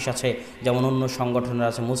শাখা অফিস আছে, যেমন অন্য সংগঠনের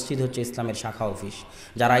আছে। মসজিদ হচ্ছে ইসলামের শাখা অফিস।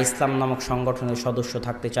 যারা ইসলাম নামক সংগঠনের সদস্য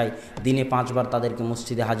থাকতে চায় দিনে 5 বার তাদেরকে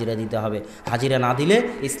মসজিদে হাজিরা দিতে হবে। হাজিরা না দিলে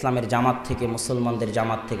ইসলামের জামাত থেকে, মুসলমানদের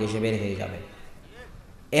জামাত থেকে সে বের হয়ে যাবে।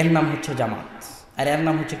 এর নাম হচ্ছে জামাত, আর এর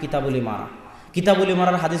নাম হচ্ছে কিতাবুল ইমারা। কিতাবুল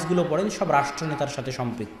ইমারার হাদিসগুলো পড়েন, সব রাষ্ট্রনেতার সাথে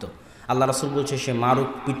সম্পৃক্ত। আল্লাহ রাসূল বলছে সে মারুক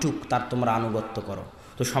পিটুক তার তোমরা আনুগত্য করো।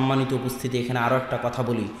 তো সম্মানিত উপস্থিতি, এখানে আরও একটা কথা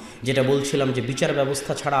বলি, যেটা বলছিলাম যে বিচার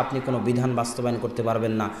ব্যবস্থা ছাড়া আপনি কোনো বিধান বাস্তবায়ন করতে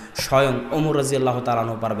পারবেন না, স্বয়ং ওমর রাদিয়াল্লাহু তাআলা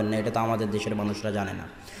আনহু পারবেন না, এটা তো আমাদের দেশের মানুষরা জানে না।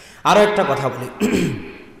 আরও একটা কথা বলি,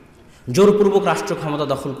 জোরপূর্বক রাষ্ট্র ক্ষমতা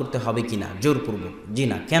দখল করতে হবে কি না? জোরপূর্বক জি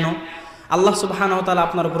না। কেন? আল্লাহ সুবহানাহু ওয়া তাআলা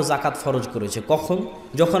আপনার উপর যাকাত ফরজ করেছে। কখন?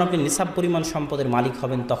 যখন আপনি নিসাব পরিমাণ সম্পদের মালিক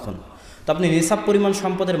হবেন তখন। তো আপনি নিসাব পরিমাণ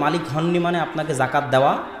সম্পদের মালিক হননি মানে আপনাকে যাকাত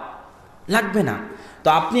দেওয়া লাগবে না। তো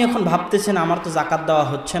আপনি এখন ভাবতেছেন আমার তো যাকাত দেওয়া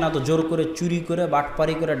হচ্ছে না, তো জোর করে চুরি করে,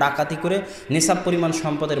 বাটপারি করে, ডাকাতি করে নিসাব পরিমাণ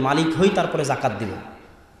সম্পদের মালিক হই, তারপরে যাকাত দিব।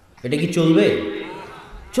 এটা কি চলবে?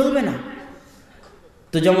 চলবে না।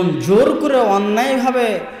 তো যেমন জোর করে অন্যায়ভাবে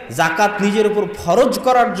যাকাত নিজের উপর ফরজ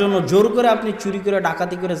করার জন্য জোর করে আপনি চুরি করে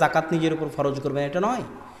ডাকাতি করে যাকাত নিজের উপর ফরজ করবেন, এটা নয়।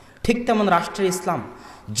 ঠিক তেমন রাষ্ট্রে ইসলাম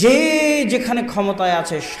যে যেখানে ক্ষমতায়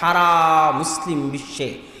আছে সারা মুসলিম বিশ্বে,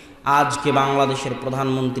 আজকে বাংলাদেশের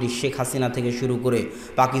প্রধানমন্ত্রী শেখ হাসিনা থেকে শুরু করে,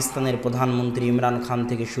 পাকিস্তানের প্রধানমন্ত্রী ইমরান খান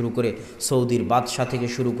থেকে শুরু করে, সৌদির বাদশাহ থেকে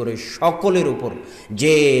শুরু করে সকলের উপর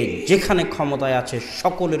যে যেখানে ক্ষমতায় আছে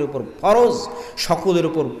সকলের উপর ফরজ, সকলের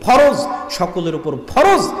উপর ফরজ, সকলের উপর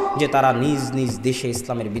ফরজ যে তারা নিজ নিজ দেশে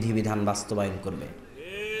ইসলামের বিধিবিধান বাস্তবায়ন করবে।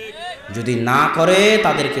 যদি না করে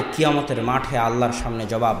তাদেরকে কিয়ামতের মাঠে আল্লাহর সামনে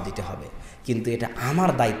জবাব দিতে হবে। কিন্তু এটা আমার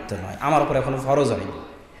দায়িত্ব নয়, আমার উপর এখনো ফরজ হয়নি।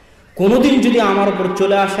 কোনোদিন যদি আমার উপর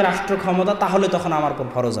চলে আসে রাষ্ট্র ক্ষমতা, তাহলে তখন আমার উপর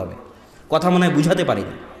ফরজ হবে। কথা মনে হয় বুঝাতে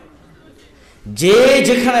পারিনি। যে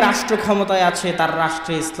যেখানে রাষ্ট্র ক্ষমতায় আছে তার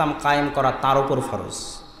রাষ্ট্রে ইসলাম কায়েম করা তার উপর ফরজ।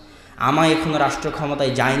 আমায় এখনো রাষ্ট্র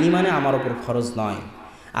ক্ষমতায় যায়নি মানে আমার উপর ফরজ নয়।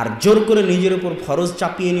 আর জোর করে নিজের উপর ফরজ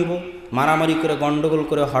চাপিয়ে নিব, মারামারি করে, গন্ডগোল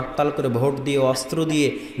করে, হরতাল করে, ভোট দিয়ে, অস্ত্র দিয়ে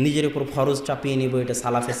নিজের উপর ফরজ চাপিয়ে নিব, এটা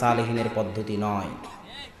সালাফে সালেহিনের পদ্ধতি নয়।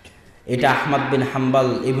 এটা আহমদ বিন হাম্বল,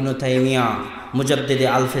 ইবনে তাইমিয়া, মুজাদ্দিদে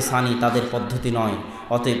আলফে সানি তাদের পদ্ধতি নয়।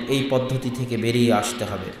 অতএব এই পদ্ধতি থেকে বেরিয়ে আসতে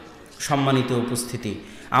হবে। সম্মানিত উপস্থিতি,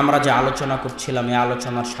 আমরা যে আলোচনা করছিলাম এই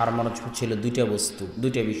আলোচনার সারমর্ম ছিল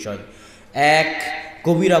দুইটা বিষয়। এক,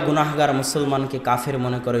 কবিরা গুনাহগার মুসলমানকে কাফের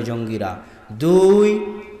মনে করে জঙ্গিরা। দুই,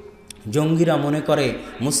 জঙ্গিরা মনে করে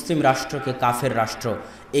মুসলিম রাষ্ট্রকে কাফের রাষ্ট্র।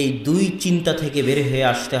 এই দুই চিন্তা থেকে বের হয়ে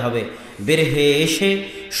আসতে হবে। বের হয়ে এসে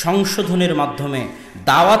সংশোধনের মাধ্যমে,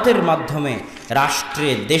 দাওয়াতের মাধ্যমে রাষ্ট্রে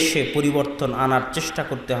দেশে পরিবর্তন আনার চেষ্টা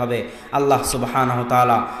করতে হবে। আল্লাহ সুবহানাহু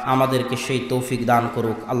তাআলা আমাদেরকে সেই তৌফিক দান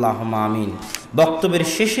করুক, আল্লাহুম্মা আমিন। বক্তব্যের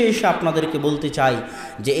শেষে এসে আপনাদেরকে বলতে চাই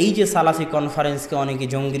যে এই যে সালাফি কনফারেন্সকে অনেকে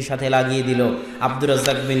জঙ্গির সাথে লাগিয়ে দিল,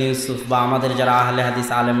 আব্দুরাজ্জাক বিন ইউসুফ বা আমাদের যারা আহলে হাদিস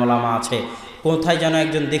আলেম ওলামা আছে, কোথায় যেন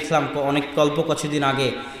একজন দেখলাম অনেক কিছুদিন আগে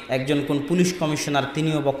একজন কোন পুলিশ কমিশনার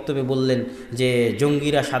তিনিও বক্তব্যে বললেন যে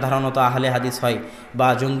জঙ্গিরা সাধারণত আহলে হাদিস হয় বা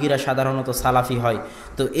জঙ্গিরা সাধারণত সালাফি হয়।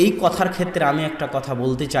 তো এই কথার ক্ষেত্রে আমি একটা কথা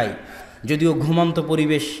বলতে চাই, যদিও ঘুমন্ত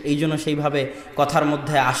পরিবেশ এই জন্য সেইভাবে কথার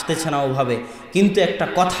মধ্যে আসতেছে না ওভাবে, কিন্তু একটা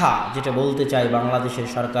কথা যেটা বলতে চাই বাংলাদেশের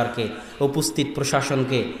সরকারকে, উপস্থিত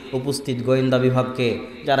প্রশাসনকে, উপস্থিত গোয়েন্দা বিভাগকে,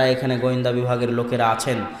 যারা এখানে গোয়েন্দা বিভাগের লোকেরা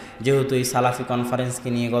আছেন, যেহেতু এই সালাফি কনফারেন্সকে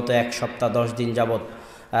নিয়ে গত 1 সপ্তাহ 10 দিন যাবৎ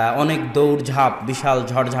অনেক দৌড়ঝাঁপ, বিশাল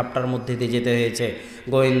ঝড়ঝাপটার মধ্যে দিয়ে যেতে হয়েছে।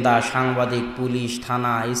 গোয়েন্দা, সাংবাদিক, পুলিশ,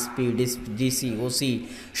 থানা, এসপি, ডিসি, ওসি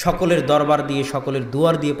সকলের দরবার দিয়ে, সকলের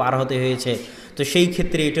দুয়ার দিয়ে পার হতে হয়েছে। তো সেই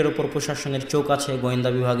ক্ষেত্রে এটার উপর প্রশাসনের চোখ আছে, গোয়েন্দা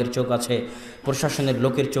বিভাগের চোখ আছে, প্রশাসনের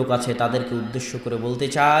লোকের চোখ আছে। তাদেরকে উদ্দেশ্য করে বলতে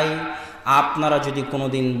চাই, আপনারা যদি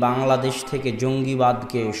কোনোদিন বাংলাদেশ থেকে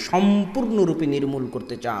জঙ্গিবাদকে সম্পূর্ণরূপে নির্মূল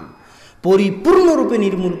করতে চান, পরিপূর্ণরূপে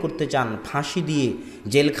নির্মূল করতে চান, ফাঁসি দিয়ে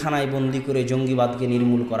জেলখানায় বন্দি করে জঙ্গিবাদকে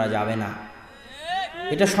নির্মূল করা যাবে না।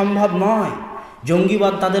 এটা সম্ভব নয়।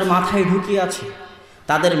 জঙ্গিবাদ তাদের মাথায় ঢুকে আছে,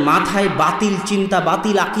 তাদের মাথায় বাতিল চিন্তা,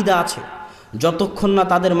 বাতিল আকিদা আছে। যতক্ষণ না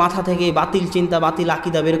তাদের মাথা থেকে বাতিল চিন্তা, বাতিল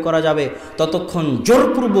আকিদা বের করা যাবে, ততক্ষণ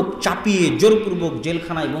জোরপূর্বক চাপিয়ে, জোরপূর্বক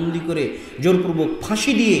জেলখানায় বন্দি করে, জোরপূর্বক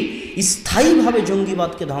ফাঁসি দিয়ে স্থায়ীভাবে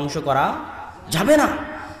জঙ্গিবাদকে ধ্বংস করা যাবে না।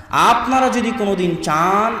 আপনারা যদি কোনোদিন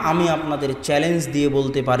চান, আমি আপনাদের চ্যালেঞ্জ দিয়ে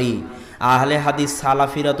বলতে পারি, আহলে হাদিস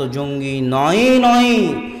সালাফিরা তো জঙ্গি নয়।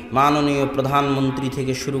 মাননীয় প্রধানমন্ত্রী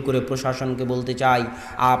থেকে শুরু করে প্রশাসনকে বলতে চাই,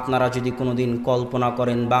 আপনারা যদি কোনোদিন কল্পনা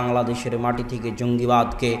করেন বাংলাদেশের মাটি থেকে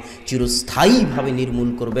জঙ্গিবাদকে চিরস্থায়ীভাবে নির্মূল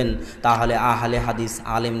করবেন, তাহলে আহলে হাদিস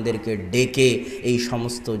আলেমদেরকে ডেকে এই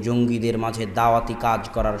সমস্ত জঙ্গিদের মাঝে দাওয়াতি কাজ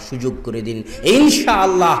করার সুযোগ করে দিন।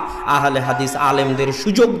 ইনশাআল্লাহ আহলে হাদিস আলেমদের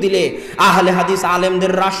সুযোগ দিলে, আহলে হাদিস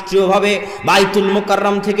আলেমদের রাষ্ট্রীয়ভাবে বাইতুল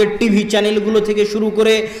মুকাররম থেকে, টিভি চ্যানেলগুলো থেকে শুরু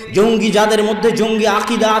করে জঙ্গি, যাদের মধ্যে জঙ্গি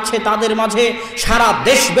আকীদা আছে তাদের মাঝে সারা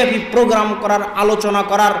দেশব্যাপী প্রোগ্রাম করার, আলোচনা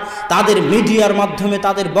করার, তাদের মিডিয়ার মাধ্যমে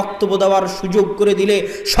তাদের বক্তব্য দেওয়ার সুযোগ করে দিলে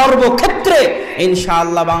সর্বক্ষেত্রে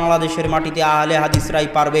ইনশাআল্লাহ বাংলাদেশের মাটিতে আহলে হাদিসরাই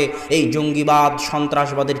পারবে এই জঙ্গিবাদ,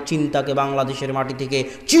 সন্ত্রাসবাদের চিন্তাকে বাংলাদেশের মাটি থেকে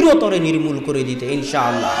চিরতরে নির্মূল করে দিতে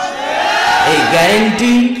ইনশাআল্লাহ। এই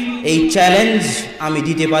গ্যারেন্টি, এই চ্যালেঞ্জ আমি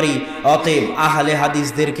দিতে পারি। অতএব আহলে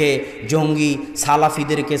হাদিসদেরকে জঙ্গি,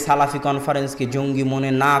 সালাফিদেরকে, সালাফি কনফারেন্সকে জঙ্গি মনে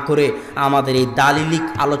না করে আমাদের এই দালিলিক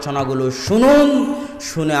আলোচনাগুলো শুনুন,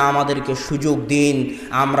 শুনে আমাদেরকে সুযোগ দিন।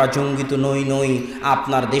 আমরা জঙ্গি তো নই,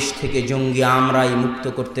 আপনার দেশ থেকে জঙ্গি আমরাই মুক্ত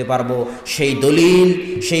করতে পারবো। সেই দলিল,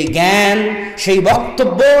 সেই জ্ঞান, সেই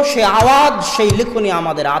বক্তব্য, সেই আওয়াজ, সেই লেখনী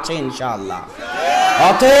আমাদের আছে ইনশাআল্লাহ।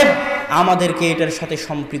 অতএব আমাদেরকে এটার সাথে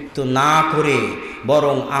সম্পৃক্ত না করে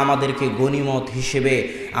বরং আমাদেরকে গনিমত হিসেবে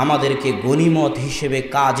আমাদেরকে গনিমত হিসেবে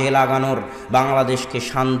কাজে লাগানোর, বাংলাদেশকে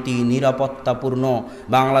শান্তি নিরাপত্তাপূর্ণ,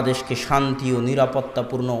 বাংলাদেশকে শান্তি ও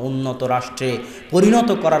নিরাপত্তাপূর্ণ উন্নত রাষ্ট্রে পরিণত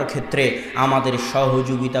করার ক্ষেত্রে আমাদের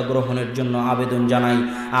সহযোগিতা গ্রহণের জন্য আবেদন জানাই।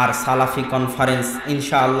 আর সালাফি কনফারেন্স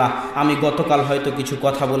ইনশাআল্লাহ, আমি গতকাল হয়তো কিছু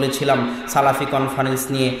কথা বলেছিলাম সালাফি কনফারেন্স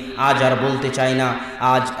নিয়ে, আজ আর বলতে চাই না।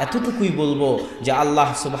 আজ এতটুকুই বলবো যে আল্লাহ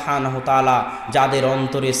সুবহানাহু তাআলা যাদের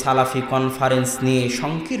অন্তরে সালাফি কনফারেন্স নিয়ে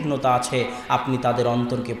সংকীর্ণতা আছে, আপনি তাদের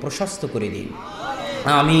অন্তরকে প্রশস্ত করে দিন,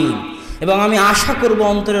 আমিন। এবং আমি আশা করব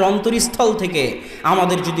অন্তরের অন্তরস্থল থেকে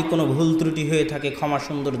আমাদের যদি কোনো ভুল ত্রুটি হয়ে থাকে ক্ষমা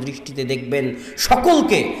সুন্দর দৃষ্টিতে দেখবেন।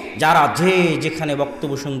 সকলকে যারা যেখানে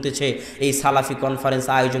বক্তব্য শুনতেছে এই সালাফি কনফারেন্স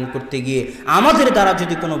আয়োজন করতে গিয়ে আমাদের দ্বারা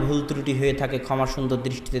যদি কোনো ভুল ত্রুটি হয়ে থাকে ক্ষমা সুন্দর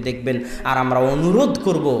দৃষ্টিতে দেখবেন। আর আমরা অনুরোধ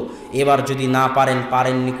করব, এবার যদি না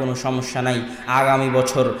পারেননি কোনো সমস্যা নাই, আগামী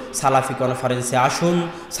বছর সালাফি কনফারেন্সে আসুন,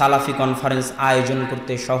 সালাফি কনফারেন্স আয়োজন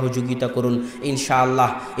করতে সহযোগিতা করুন ইনশাআল্লাহ।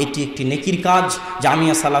 এটি একটি নেকির কাজ।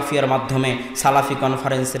 জামিয়া সালাফিয়ার মাধ্যমে, সালাফি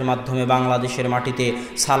কনফারেন্সের মাধ্যমে বাংলাদেশের মাটিতে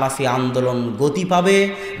সালাফি আন্দোলন গতি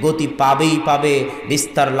পাবে,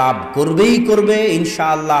 বিস্তার লাভ করবে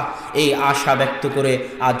ইনশাআল্লাহ। এই আশা ব্যক্ত করে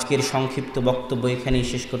আজকের সংক্ষিপ্ত বক্তব্য এখানেই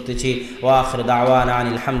শেষ করতেছি। ওয়া আখির দাওয়ানা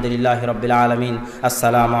আলহামদুলিল্লাহি রাব্বিল আলামিন।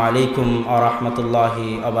 আসসালামু আলাইকুম ওয়া রাহমাতুল্লাহি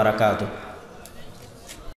ওয়া বারাকাতুহু।